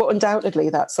 But undoubtedly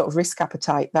that sort of risk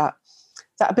appetite, that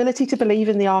ability to believe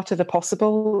in the art of the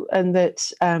possible, and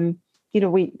that,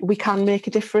 we can make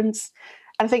a difference.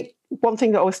 And I think one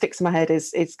thing that always sticks in my head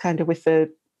is kind of with the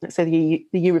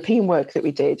European work that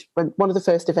we did. When one of the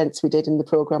first events we did in the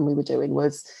programme we were doing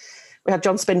was, we had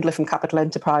John Spindler from Capital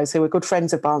Enterprise, who are good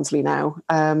friends of Barnsley now,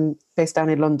 based down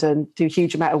in London, do a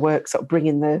huge amount of work sort of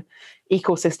bringing the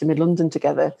ecosystem in London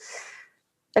together.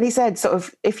 And he said, sort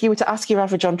of, if you were to ask your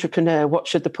average entrepreneur, what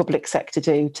should the public sector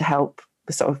do to help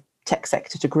the sort of tech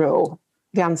sector to grow?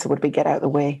 The answer would be get out of the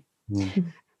way.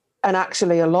 And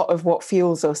actually, a lot of what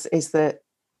fuels us is that,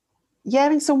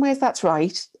 in some ways that's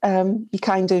right. You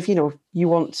kind of, you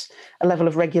want a level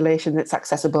of regulation that's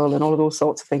accessible and all of those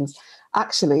sorts of things.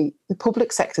 Actually, the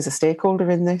public sector is a stakeholder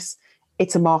in this.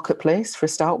 It's a marketplace for a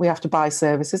start. We have to buy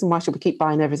services, and why should we keep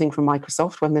buying everything from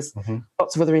Microsoft when there's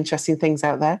lots of other interesting things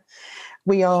out there?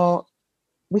 We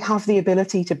have the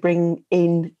ability to bring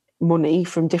in money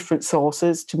from different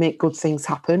sources to make good things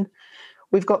happen.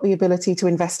 We've got the ability to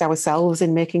invest ourselves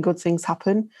in making good things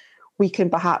happen. We can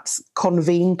perhaps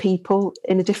convene people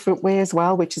in a different way as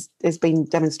well, which has been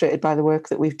demonstrated by the work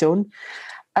that we've done.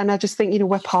 And I just think,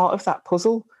 we're part of that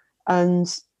puzzle. And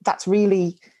that's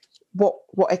really what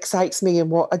excites me,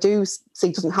 and what I do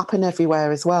see doesn't happen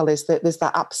everywhere as well, is that there's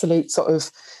that absolute sort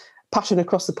of passion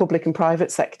across the public and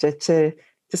private sector to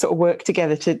sort of work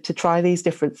together to try these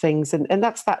different things. And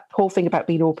that's that whole thing about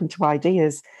being open to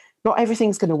ideas. Not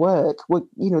everything's going to work.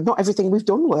 Not everything we've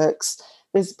done works.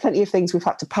 There's plenty of things we've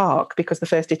had to park because the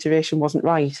first iteration wasn't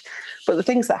right. But the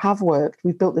things that have worked,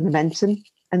 we've built the momentum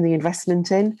and the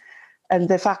investment in. And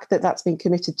the fact that that's been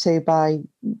committed to by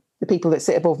the people that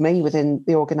sit above me within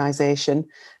the organisation,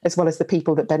 as well as the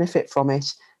people that benefit from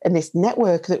it, and this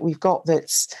network that we've got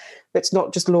that's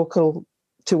not just local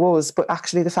to us, but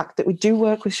actually the fact that we do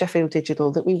work with Sheffield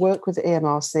Digital, that we work with the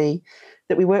AMRC,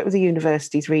 that we work with the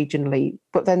universities regionally,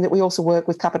 but then that we also work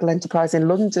with Capital Enterprise in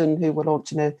London, who we're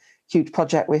launching a huge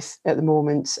project with at the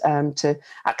moment to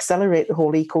accelerate the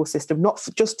whole ecosystem, not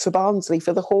just for Barnsley,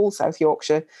 for the whole South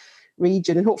Yorkshire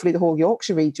region, and hopefully the whole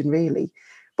Yorkshire region really.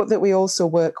 But that we also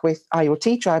work with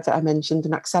IoT Tribe that I mentioned,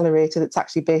 an accelerator that's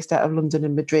actually based out of London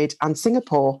and Madrid and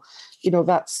Singapore.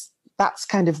 That's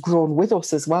kind of grown with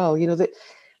us as well. That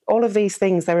all of these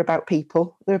things, they're about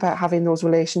people. They're about having those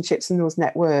relationships and those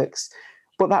networks.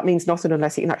 But that means nothing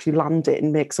unless you can actually land it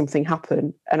and make something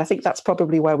happen. And I think that's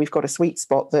probably where we've got a sweet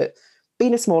spot, that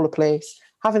being a smaller place,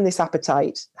 having this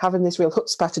appetite, having this real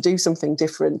chutzpah to do something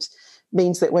different,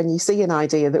 means that when you see an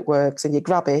idea that works and you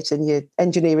grab it and you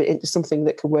engineer it into something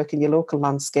that can work in your local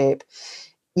landscape,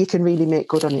 you can really make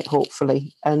good on it,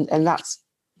 hopefully. And that's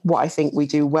what I think we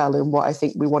do well, and what I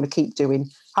think we want to keep doing.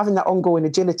 Having that ongoing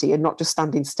agility and not just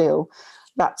standing still,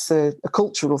 that's a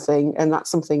cultural thing, and that's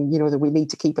something, that we need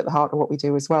to keep at the heart of what we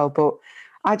do as well. But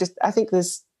I think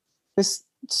there's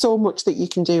so much that you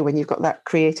can do when you've got that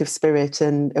creative spirit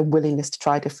and willingness to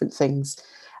try different things.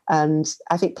 And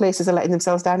I think places are letting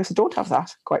themselves down if they don't have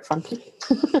that, quite frankly.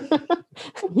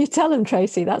 You tell them,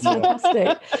 Tracy. That's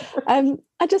fantastic.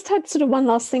 I just had sort of one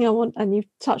last thing I want, and you've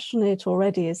touched on it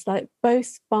already, is like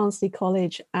both Barnsley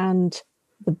College and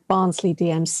the Barnsley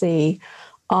DMC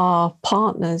are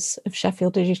partners of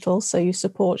Sheffield Digital. So you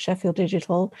support Sheffield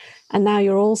Digital, and now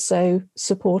you're also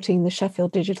supporting the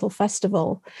Sheffield Digital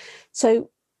Festival. So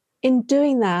in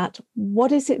doing that,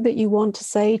 what is it that you want to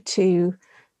say to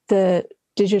the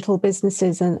digital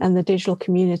businesses and the digital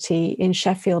community in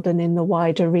Sheffield and in the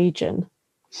wider region?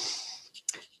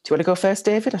 Do you want to go first,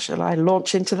 David, or shall I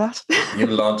launch into that? You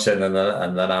launch in, and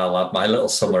then I'll add my little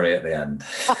summary at the end.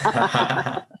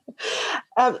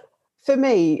 For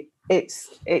me,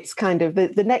 it's kind of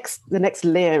the next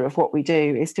layer of what we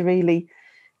do is to really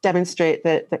demonstrate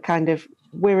that kind of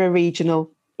we're a regional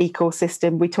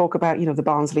ecosystem. We talk about, the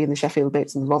Barnsley and the Sheffield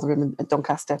bits and Rotherham and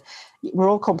Doncaster. We're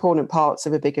all component parts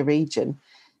of a bigger region.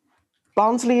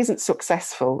 Barnsley isn't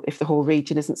successful if the whole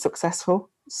region isn't successful.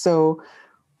 So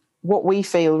what we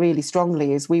feel really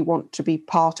strongly is we want to be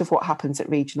part of what happens at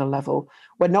regional level.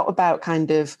 We're not about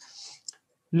kind of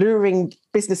luring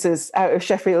businesses out of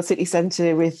Sheffield city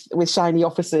centre with shiny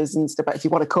offices and stuff. If you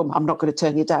want to come, I'm not going to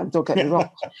turn you down, don't get me wrong.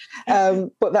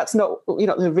 But that's not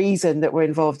the reason that we're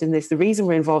involved in this. The reason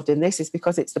we're involved in this is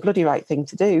because it's the bloody right thing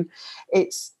to do.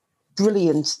 It's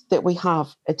brilliant that we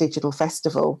have a digital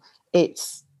festival.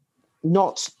 It's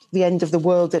not the end of the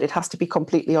world that it has to be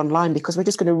completely online, because we're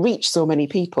just going to reach so many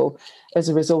people as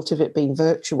a result of it being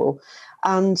virtual.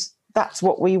 And that's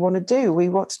what we want to do. We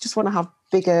just want to have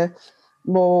bigger,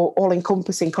 more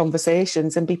all-encompassing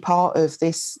conversations and be part of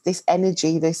this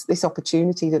energy, this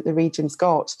opportunity that the region's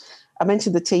got. I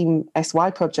mentioned the Team SY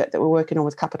project that we're working on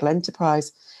with Capital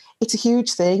Enterprise. It's a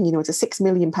huge thing. It's a £6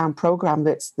 million programme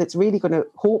that's really going to,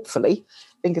 hopefully,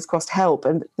 fingers crossed, help.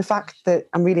 And the fact that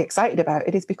I'm really excited about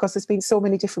it is because there's been so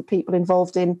many different people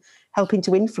involved in helping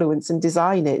to influence and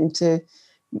design it and to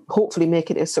hopefully make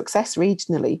it a success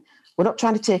regionally. We're not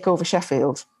trying to take over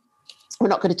Sheffield. We're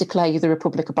not going to declare you the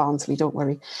Republic of Barnsley, don't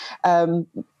worry.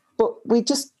 But we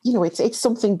just, it's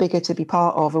something bigger to be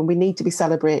part of, and we need to be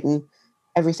celebrating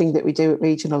everything that we do at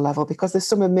regional level because there's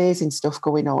some amazing stuff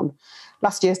going on.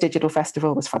 Last year's Digital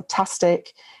Festival was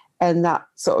fantastic. And that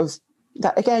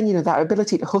that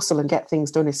ability to hustle and get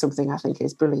things done is something I think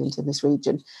is brilliant in this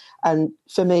region. And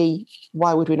for me,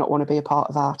 why would we not want to be a part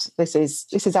of that? This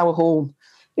is our home.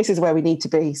 This is where we need to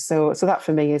be. So that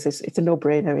for me it's a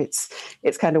no-brainer.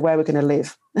 It's kind of where we're going to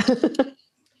live.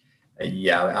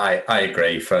 Yeah, I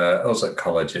agree. For us at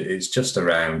college, it's just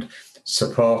around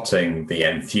supporting the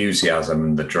enthusiasm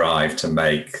and the drive to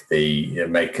make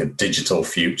a digital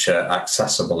future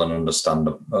accessible and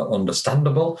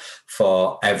understandable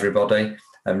for everybody,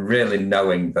 and really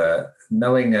knowing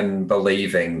and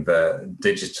believing that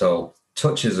digital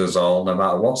touches us all, no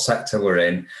matter what sector we're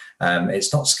in.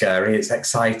 It's not scary, it's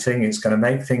exciting, it's going to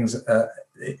make things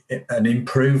an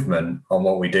improvement on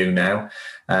what we do now,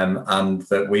 and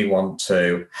that we want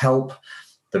to help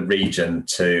the region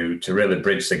to really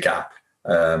bridge the gap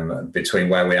between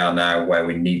where we are now, where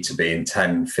we need to be in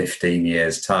 10, 15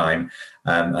 years' time,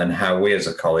 and how we as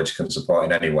a college can support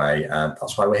in any way.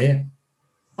 That's why we're here.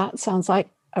 That sounds like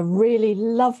a really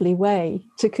lovely way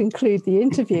to conclude the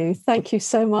interview. Thank you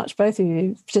so much, both of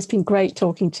you. It's just been great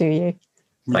talking to you.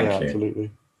 Thank you.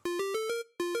 Absolutely.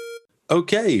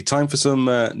 Okay, time for some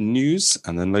news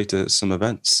and then later some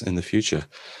events in the future.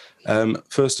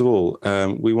 First of all,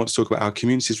 we want to talk about our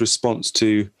community's response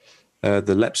to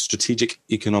the LEP Strategic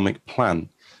Economic Plan.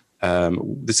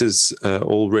 This is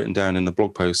all written down in a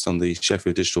blog post on the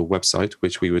Sheffield Digital website,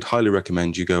 which we would highly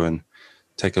recommend you go and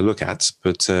take a look at.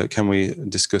 But can we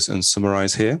discuss and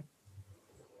summarise here?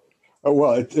 Oh,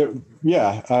 well,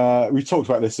 we talked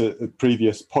about this at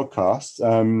previous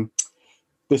podcasts.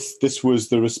 This was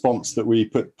the response that we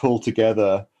pulled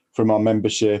together from our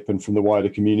membership and from the wider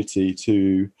community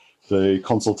to the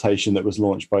consultation that was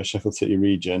launched by Sheffield City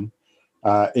Region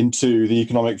into the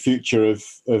economic future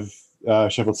of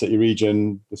Sheffield City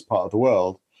Region, this part of the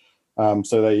world.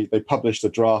 So they published a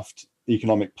draft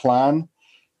economic plan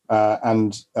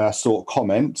and sought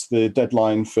comment. The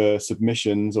deadline for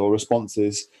submissions or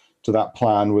responses to that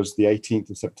plan was the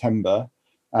 18th of September.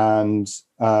 And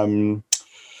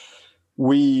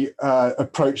we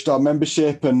approached our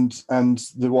membership and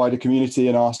the wider community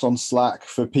and asked on Slack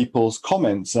for people's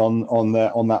comments on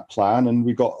that plan. And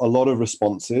we got a lot of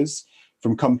responses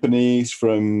from companies,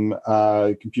 from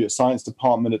computer science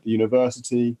department at the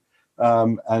university,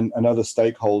 and other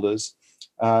stakeholders,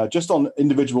 just on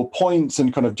individual points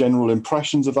and kind of general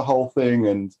impressions of the whole thing,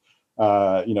 and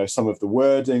some of the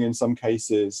wording in some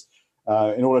cases.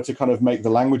 In order to kind of make the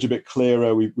language a bit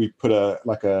clearer, we put a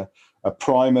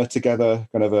primer together,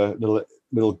 kind of a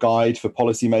little guide for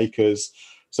policymakers,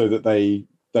 so that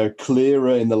they're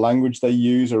clearer in the language they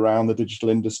use around the digital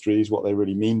industries, what they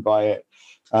really mean by it.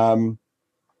 And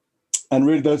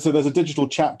really, there's a digital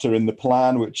chapter in the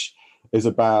plan which is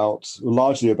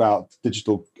largely about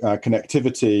digital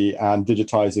connectivity and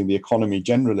digitizing the economy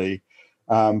generally.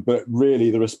 But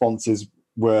really, the responses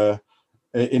were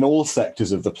in all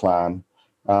sectors of the plan.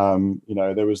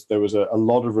 There was a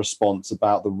lot of response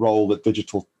about the role that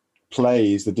digital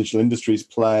plays, the digital industries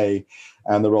play,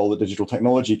 and the role that digital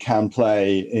technology can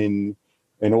play in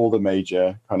all the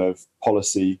major kind of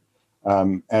policy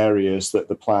areas that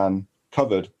the plan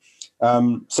covered.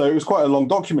 So it was quite a long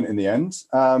document in the end,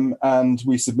 and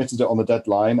we submitted it on the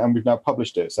deadline, and we've now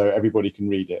published it so everybody can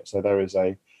read it. So there's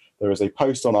There is a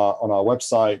post on our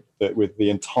website that with the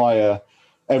entire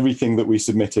everything that we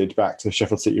submitted back to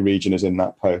Sheffield City Region is in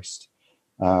that post.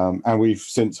 And we've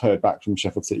since heard back from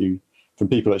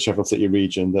people at Sheffield City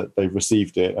Region that they've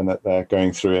received it and that they're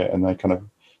going through it, and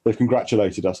they've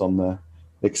congratulated us on the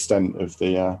extent of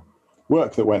the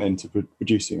work that went into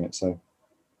producing it. So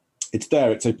it's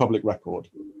there; it's a public record.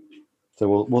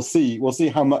 So we'll see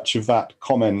how much of that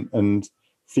comment and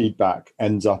feedback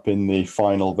ends up in the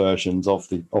final versions of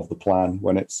the plan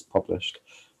when it's published,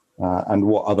 and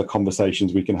what other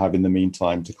conversations we can have in the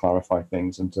meantime to clarify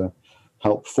things and to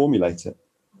help formulate it.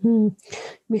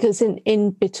 Because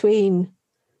in between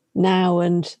now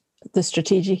and the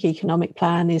strategic economic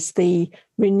plan is the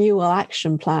renewal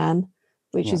action plan,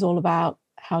 which is all about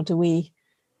how do we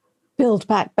build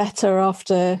back better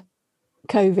after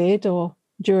COVID or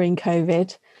during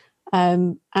COVID.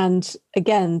 And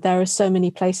again, there are so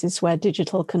many places where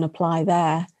digital can apply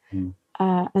there.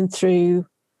 And through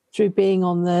being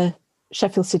on the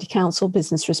Sheffield City Council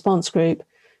Business Response Group,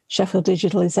 Sheffield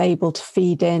Digital is able to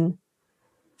feed in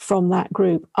from that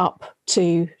group up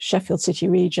to Sheffield City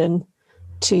Region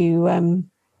to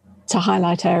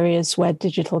highlight areas where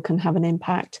digital can have an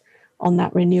impact on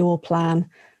that renewal plan.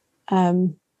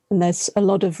 And there's a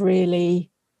lot of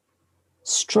really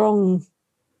strong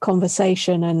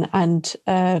conversation and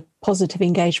positive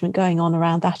engagement going on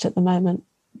around that at the moment.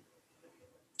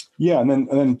 Yeah, and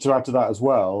then to add to that as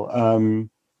well,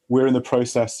 we're in the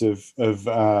process of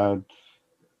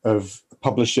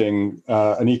publishing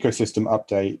an ecosystem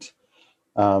update.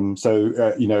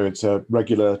 It's a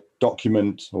regular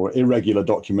document or irregular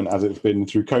document as it's been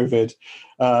through COVID,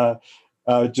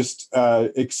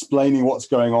 explaining what's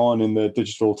going on in the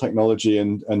digital technology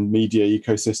and media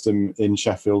ecosystem in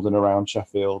Sheffield and around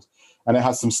Sheffield. And it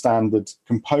has some standard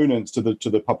components to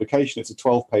the publication. It's a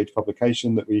 12-page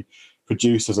publication that we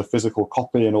produce as a physical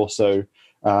copy and also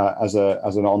as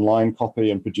an online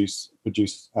copy and produce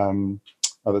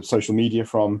other social media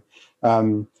from.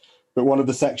 But one of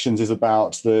the sections is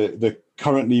about the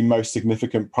currently most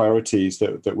significant priorities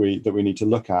that we need to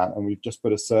look at, and we've just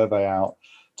put a survey out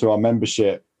to our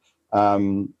membership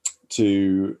with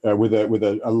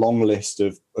a long list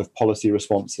of policy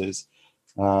responses,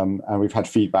 and we've had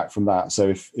feedback from that. So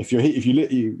if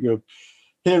you're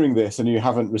hearing this and you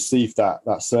haven't received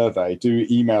that survey, do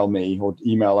email me or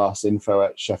email us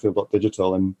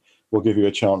info@sheffield.digital, and we'll give you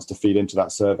a chance to feed into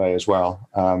that survey as well.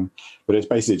 But it's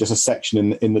basically just a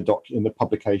section in the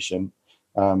publication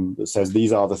that says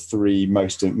these are the three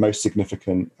most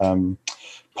significant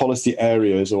policy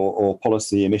areas or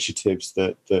policy initiatives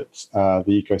that the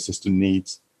ecosystem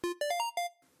needs.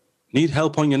 Need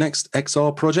help on your next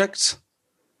XR project?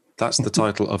 That's the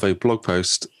title of a blog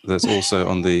post that's also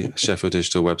on the Sheffield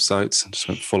Digital website. Just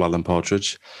went full Alan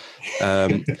Partridge.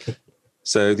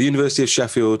 So the University of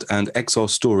Sheffield and XR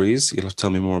Stories, you'll have to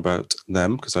tell me more about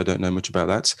them because I don't know much about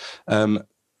that.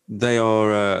 They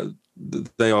are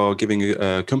giving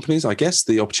companies, I guess,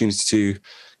 the opportunity to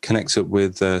connect up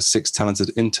with 6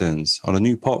 talented interns on a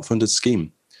new part-funded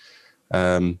scheme.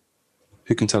 Who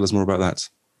can tell us more about that?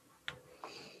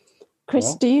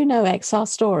 Chris, do you know XR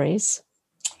Stories?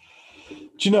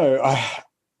 Do you know,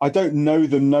 I don't know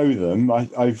them.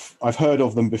 I've heard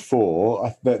of them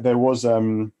before. There was...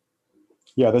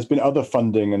 there's been other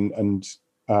funding and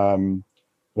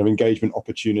engagement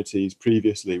opportunities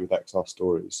previously with XR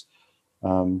Stories,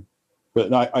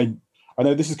 but I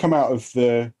know this has come out of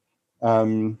the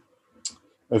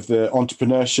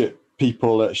entrepreneurship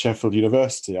people at Sheffield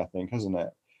University, I think, hasn't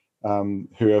it?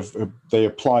 They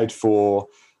applied for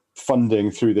funding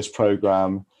through this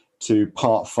program to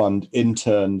part fund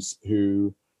interns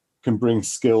who can bring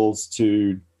skills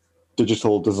to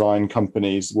digital design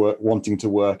companies wanting to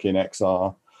work in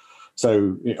XR.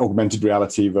 So augmented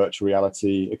reality, virtual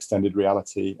reality, extended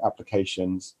reality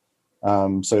applications.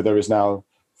 So there is now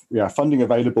funding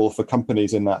available for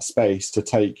companies in that space to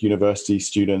take university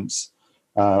students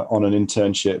on an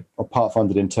internship or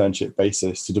part-funded internship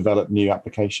basis to develop new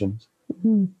applications.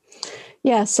 Mm-hmm.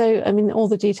 Yeah, so I mean, all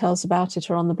the details about it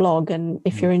are on the blog, and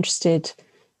if you're interested,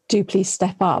 do please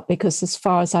step up, because as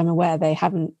far as I'm aware, they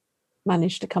haven't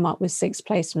managed to come up with 6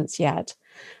 placements yet,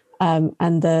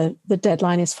 and the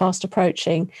deadline is fast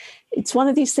approaching. It's one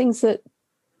of these things that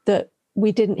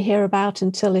we didn't hear about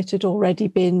until it had already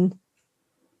been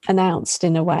announced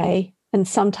in a way, and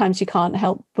sometimes you can't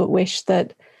help but wish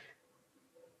that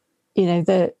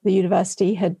the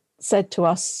university had said to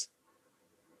us,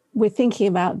 we're thinking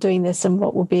about doing this and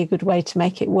what would be a good way to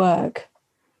make it work.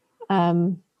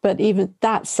 But even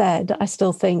that said, I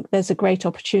still think there's a great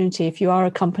opportunity if you are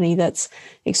a company that's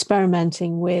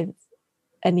experimenting with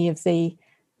any of the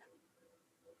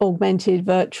augmented,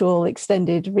 virtual,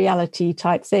 extended reality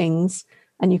type things,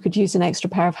 and you could use an extra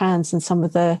pair of hands and some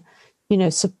of the,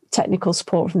 technical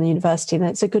support from the university, then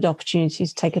it's a good opportunity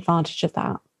to take advantage of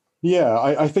that. Yeah,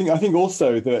 I think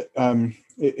also that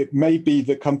it may be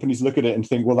that companies look at it and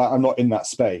think, well, I'm not in that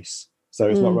space, so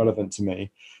it's not relevant to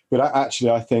me. But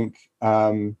actually, I think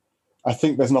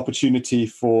there's an opportunity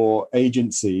for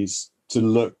agencies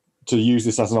to use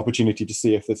this as an opportunity to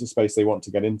see if there's a space they want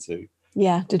to get into.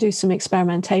 Yeah, to do some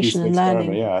experimentation and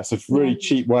learning. Yeah, it's a really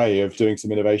cheap way of doing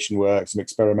some innovation work, some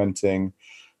experimenting.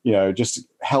 Just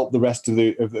help the rest of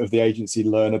the agency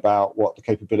learn about what the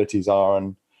capabilities are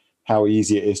and how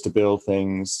easy it is to build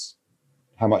things,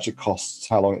 how much it costs,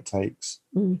 how long it takes.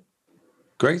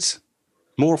 Great.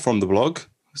 More from the blog.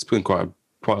 There's been quite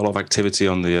a lot of activity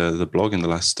on the blog in the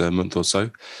last month or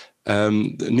so.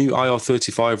 The new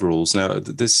IR35 rules. Now,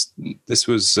 this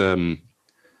was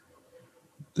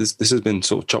this has been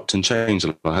sort of chopped and changed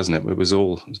a lot, hasn't it? It was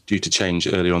all due to change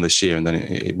earlier on this year, and then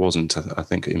it wasn't. I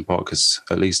think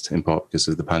at least in part because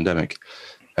of the pandemic.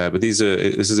 But this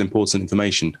is important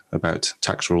information about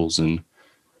tax rules and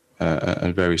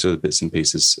various other bits and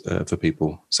pieces for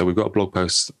people. So we've got a blog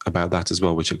post about that as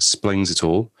well, which explains it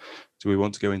all. Do we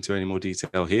want to go into any more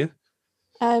detail here?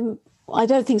 I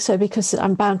don't think so, because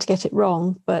I'm bound to get it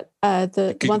wrong. But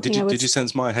did you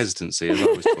sense my hesitancy as I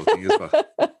was talking as well?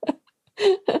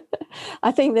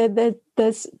 I think that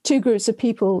there's two groups of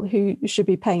people who should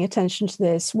be paying attention to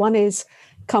this. One is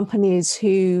companies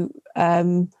who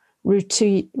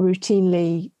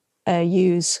routinely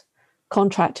use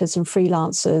contractors and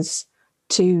freelancers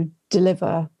to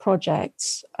deliver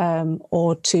projects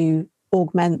or to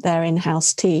augment their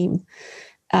in-house team.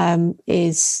 You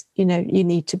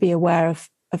need to be aware of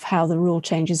how the rule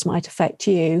changes might affect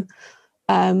you.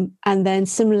 And then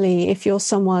similarly, if you're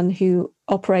someone who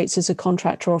operates as a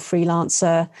contractor or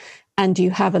freelancer and you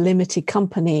have a limited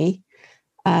company,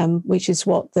 which is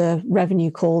what the revenue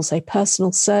calls a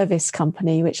personal service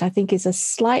company, which I think is a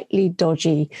slightly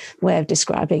dodgy way of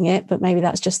describing it, but maybe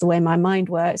that's just the way my mind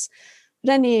works.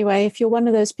 But anyway, if you're one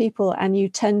of those people and you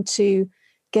tend to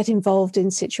get involved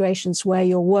in situations where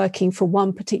you're working for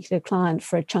one particular client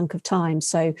for a chunk of time.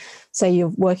 So say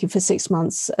you're working for 6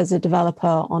 months as a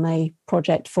developer on a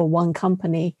project for one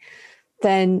company,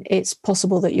 then it's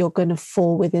possible that you're going to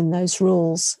fall within those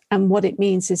rules. And what it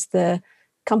means is the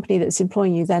company that's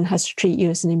employing you then has to treat you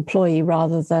as an employee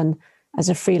rather than as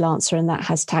a freelancer, and that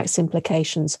has tax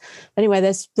implications. Anyway,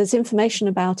 there's information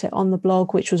about it on the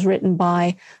blog, which was written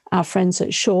by our friends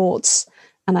at Shorts.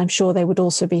 And I'm sure they would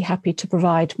also be happy to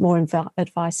provide more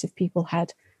advice if people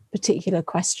had particular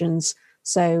questions.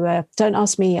 So don't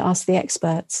ask me, ask the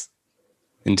experts.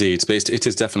 Indeed. But it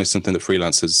is definitely something that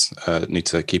freelancers need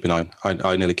to keep an eye on.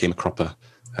 I nearly came a cropper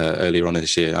earlier on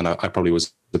this year, and I probably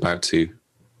was about to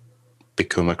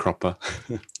become a cropper.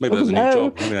 Maybe that's a new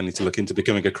job. Maybe I need to look into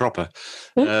becoming a cropper.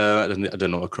 I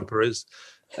don't know what a cropper is.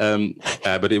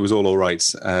 But it was all right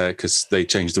because they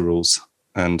changed the rules.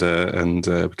 And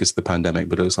because of the pandemic,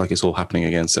 but it looks like it's all happening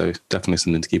again. So definitely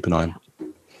something to keep an eye on.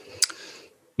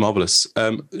 Marvellous.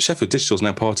 Sheffield Digital is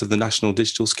now part of the National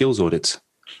Digital Skills Audit.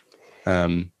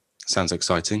 Sounds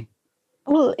exciting.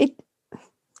 Well,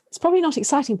 it's probably not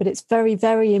exciting, but it's very,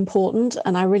 very important.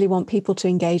 And I really want people to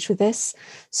engage with this.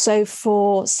 So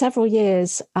for several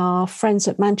years, our friends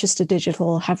at Manchester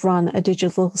Digital have run a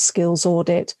digital skills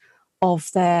audit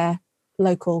of their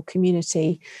local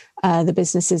community, the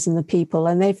businesses and the people,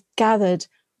 and they've gathered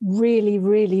really,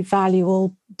 really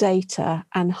valuable data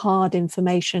and hard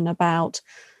information about,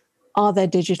 are there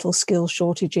digital skill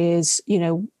shortages?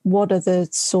 What are the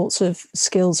sorts of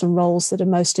skills and roles that are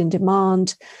most in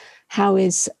demand? How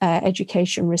is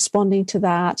education responding to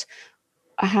that?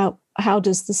 How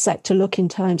does the sector look in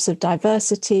terms of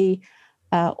diversity?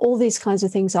 All these kinds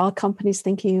of things. Are companies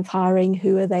thinking of hiring?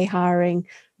 Who are they hiring?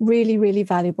 Really, really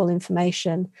valuable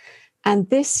information. And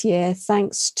this year,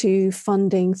 thanks to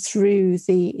funding through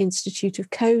the Institute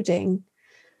of Coding,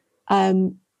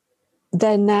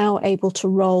 they're now able to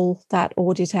roll that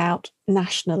audit out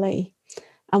nationally.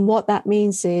 And what that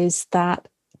means is that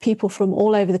people from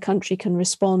all over the country can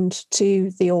respond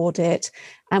to the audit,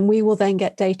 and we will then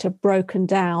get data broken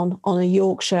down on a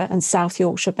Yorkshire and South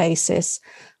Yorkshire basis.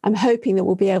 I'm hoping that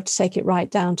we'll be able to take it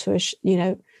right down to a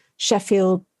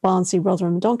Sheffield, Barnsley,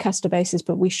 Rotherham and Doncaster basis,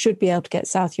 but we should be able to get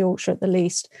South Yorkshire at the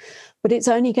least. But it's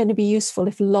only going to be useful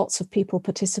if lots of people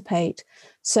participate.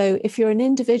 So if you're an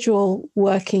individual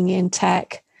working in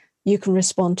tech, you can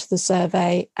respond to the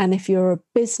survey. And if you're a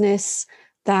business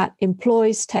that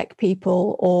employs tech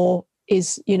people or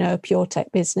is, a pure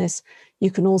tech business, you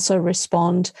can also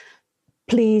respond.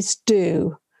 Please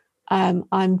do.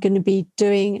 I'm going to be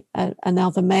doing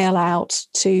another mail out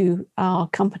to our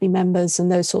company members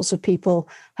and those sorts of people,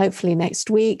 hopefully next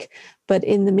week. But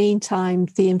in the meantime,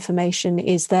 the information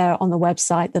is there on the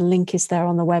website. The link is there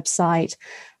on the website.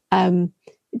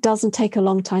 It doesn't take a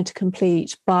long time to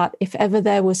complete, but if ever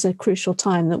there was a crucial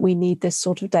time that we need this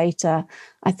sort of data,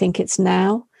 I think it's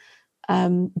now.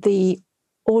 The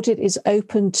audit is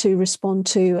open to respond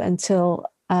to until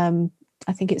I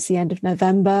think it's the end of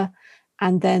November,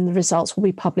 and then the results will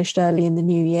be published early in the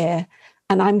new year.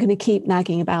 And I'm going to keep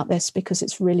nagging about this because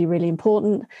it's really, really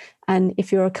important. And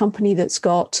if you're a company that's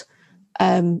got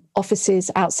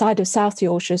offices outside of South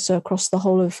Yorkshire, so across the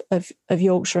whole of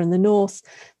Yorkshire and the north,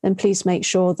 then please make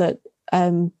sure that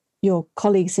your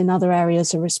colleagues in other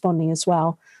areas are responding as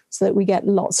well, so that we get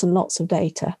lots and lots of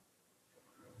data.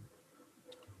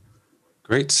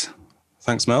 Great.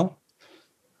 Thanks, Mel.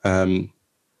 There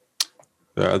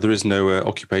is no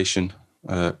occupation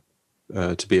to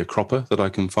be a cropper that I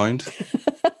can find.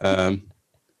 But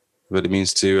it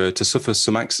means to suffer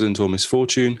some accident or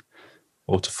misfortune,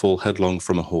 or to fall headlong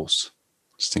from a horse,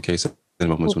 just in case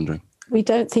anyone was wondering. We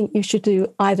don't think you should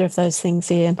do either of those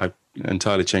things, Ian. I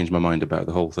entirely changed my mind about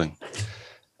the whole thing.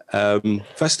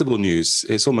 Festival news,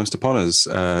 it's almost upon us,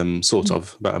 sort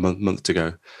of, about a month to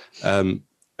go.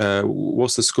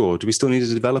 What's the score? Do we still need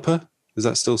a developer? Is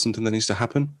that still something that needs to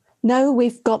happen? No,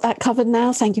 we've got that covered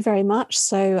now. Thank you very much.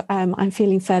 So I'm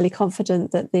feeling fairly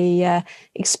confident that the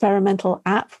experimental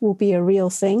app will be a real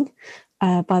thing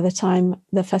by the time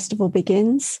the festival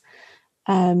begins.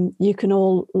 You can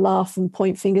all laugh and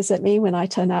point fingers at me when I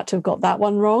turn out to have got that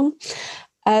one wrong.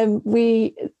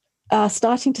 We are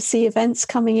starting to see events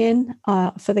coming in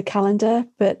for the calendar,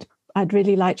 but I'd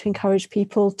really like to encourage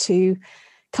people to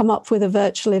come up with a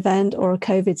virtual event or a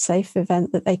COVID-safe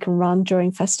event that they can run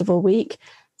during festival week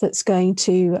that's going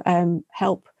to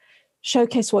help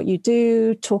showcase what you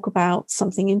do, talk about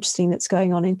something interesting that's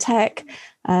going on in tech,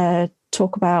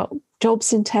 talk about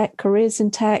jobs in tech, careers in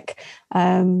tech,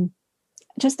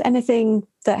 just anything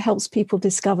that helps people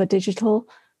discover digital.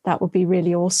 That would be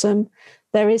really awesome.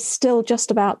 There is still just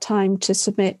about time to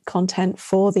submit content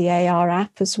for the AR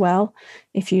app as well.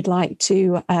 If you'd like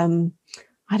to,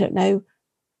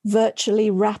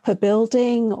 virtually wrap a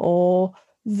building or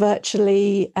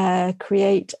virtually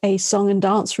create a song and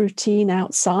dance routine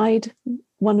outside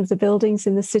one of the buildings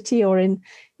in the city or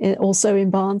also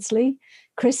in Barnsley.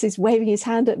 Chris is waving his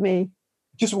hand at me.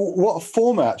 Just what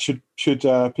format should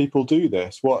people do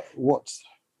this? What's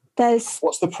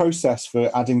the process for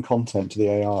adding content to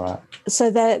the AR app? So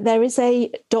there is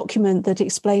a document that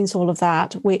explains all of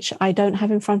that, which I don't have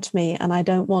in front of me, and I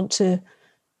don't want to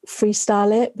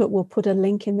freestyle it, but we'll put a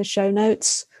link in the show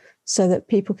notes so that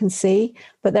people can see.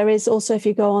 But there is also, if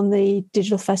you go on the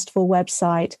Digital Festival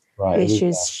website, which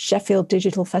is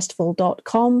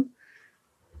sheffielddigitalfestival.com,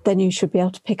 then you should be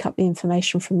able to pick up the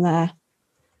information from there.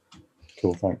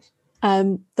 Cool, thanks.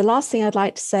 The last thing I'd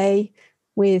like to say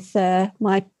with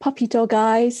my puppy dog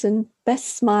eyes and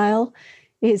best smile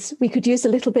is we could use a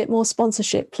little bit more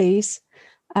sponsorship, please.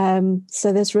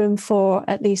 So there's room for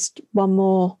at least one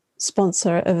more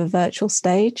sponsor of a virtual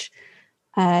stage.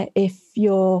 If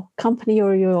your company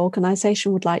or your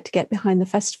organization would like to get behind the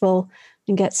festival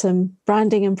and get some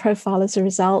branding and profile as a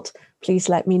result, please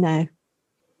let me know.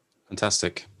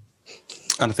 Fantastic.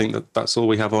 And I think that's all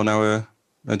we have on our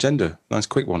agenda. Nice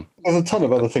quick one. There's a ton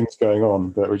of other things going on,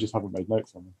 but we just haven't made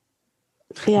notes on them.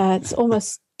 Yeah, it's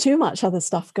almost too much other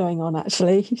stuff going on,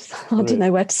 actually. It's hard to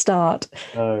know where to start.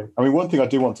 I mean, one thing I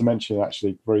do want to mention,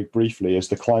 actually, very briefly, is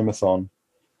the Climathon.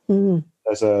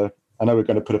 I know we're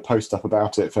going to put a post up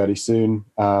about it fairly soon,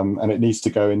 and it needs to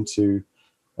go into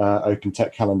Open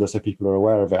Tech Calendar so people are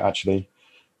aware of it, actually.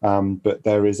 But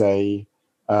there is a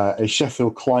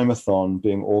Sheffield Climathon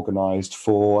being organised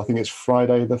for, I think it's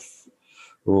Friday is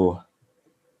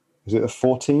it the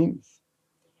 14th?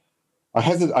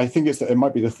 I think it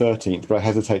might be the 13th, but I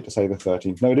hesitate to say the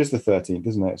 13th. No, it is the 13th,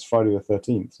 isn't it? It's Friday the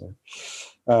 13th. So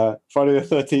Friday the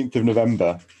 13th of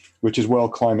November, which is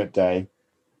World Climate Day.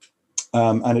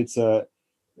 And it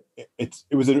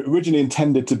was originally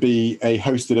intended to be a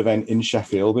hosted event in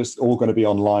Sheffield. It's all going to be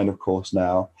online, of course,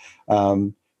 now.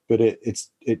 But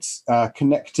it's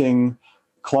connecting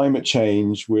climate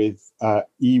change with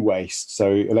e-waste,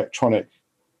 so electronic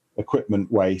equipment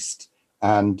waste,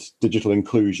 and digital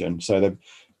inclusion. So they're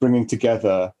bringing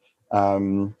together,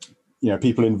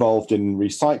 people involved in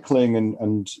recycling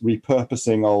and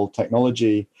repurposing old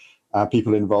technology,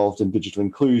 people involved in digital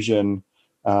inclusion,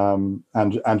 and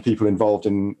people involved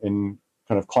in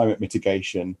kind of climate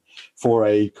mitigation for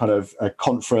a kind of a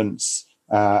conference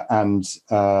and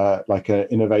like an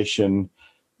innovation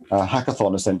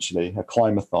hackathon, essentially, a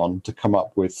climathon, to come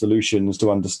up with solutions,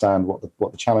 to understand what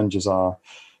the challenges are.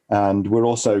 And we're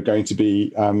also going to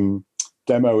be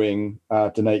demoing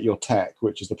Donate Your Tech,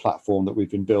 which is the platform that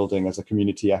we've been building as a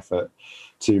community effort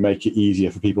to make it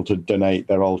easier for people to donate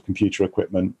their old computer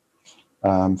equipment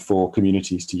for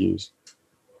communities to use.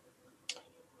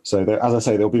 So as I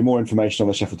say, there'll be more information on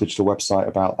the Sheffield Digital website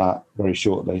about that very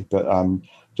shortly, but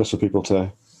just for people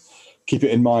to keep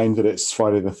it in mind that it's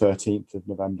Friday the 13th of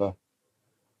November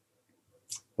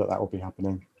that will be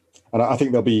happening. And I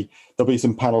think there'll be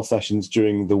some panel sessions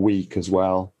during the week as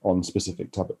well on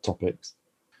specific topics.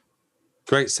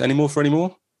 Great. Any more?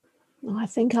 I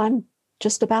think I'm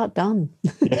just about done.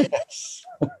 Yes.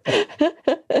 It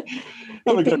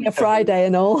being a Friday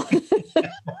and all.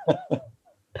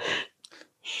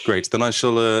 Great. Then I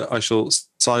shall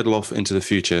sidle off into the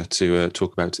future to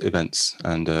talk about events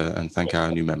and thank our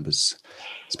new members.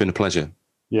 It's been a pleasure.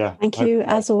 Yeah. Thank you,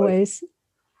 as always.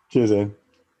 Cheers, Ian.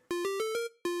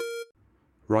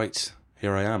 Right,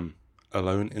 here I am,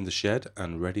 alone in the shed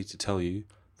and ready to tell you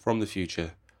from the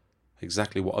future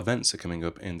exactly what events are coming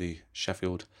up in the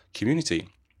Sheffield community.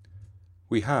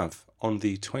 We have, on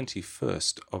the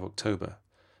 21st of October,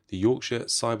 the Yorkshire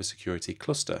Cybersecurity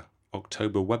Cluster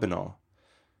October webinar.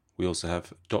 We also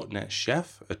have .NET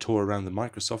Chef, a tour around the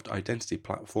Microsoft Identity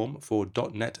Platform for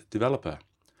 .NET Developer.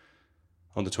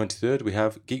 On the 23rd, we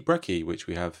have Geek Brekkie, which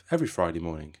we have every Friday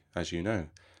morning, as you know,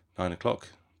 9 o'clock.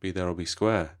 Be there or be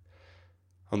square.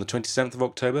 On the 27th of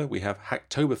October, we have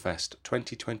Hacktoberfest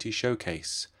 2020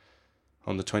 Showcase.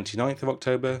 On the 29th of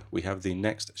October, we have the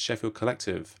Next Sheffield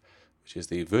Collective, which is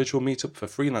the virtual meetup for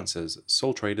freelancers,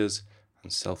 sole traders,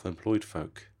 and self-employed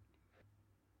folk.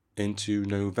 Into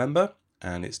November,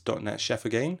 and it's .NET Chef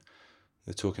again.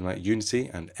 They're talking about Unity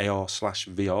and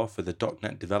AR/VR for the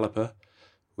 .NET developer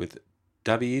with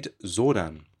David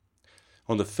Zordan.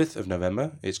 On the 5th of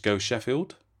November, it's Go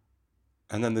Sheffield.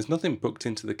 And then there's nothing booked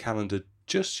into the calendar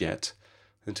just yet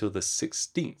until the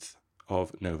 16th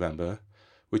of November,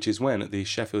 which is when the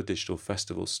Sheffield Digital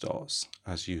Festival starts,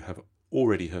 as you have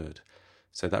already heard.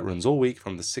 So that runs all week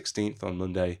from the 16th on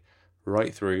Monday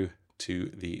right through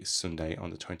to the Sunday on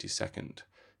the 22nd.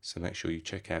 So make sure you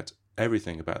check out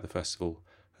everything about the festival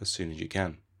as soon as you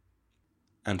can.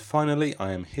 And finally,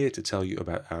 I am here to tell you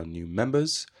about our new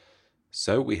members.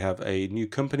 So we have a new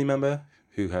company member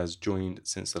who has joined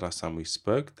since the last time we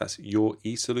spoke. That's Your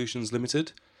eSolutions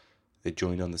Limited. They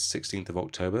joined on the 16th of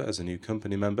October as a new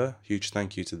company member. Huge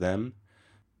thank you to them.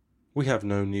 We have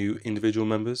no new individual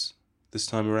members this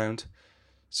time around.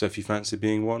 So if you fancy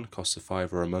being one, it costs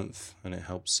 £5 a month and it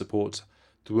helps support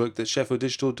the work that Sheffield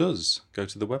Digital does. Go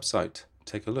to the website,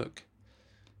 take a look.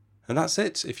 And that's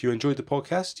it. If you enjoyed the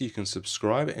podcast, you can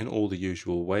subscribe in all the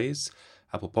usual ways.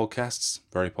 Apple Podcasts,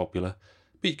 very popular,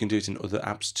 but you can do it in other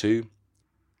apps too.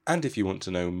 And if you want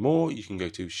to know more, you can go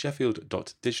to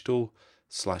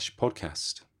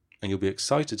sheffield.digital/podcast. And you'll be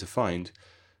excited to find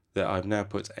that I've now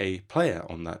put a player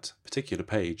on that particular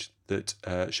page that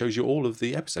shows you all of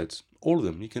the episodes. All of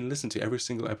them. You can listen to every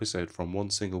single episode from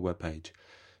one single web page.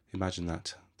 Imagine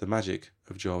that. The magic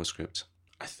of JavaScript,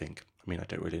 I think. I mean, I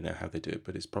don't really know how they do it,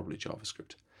 but it's probably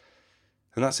JavaScript.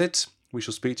 And that's it. We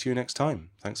shall speak to you next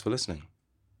time. Thanks for listening.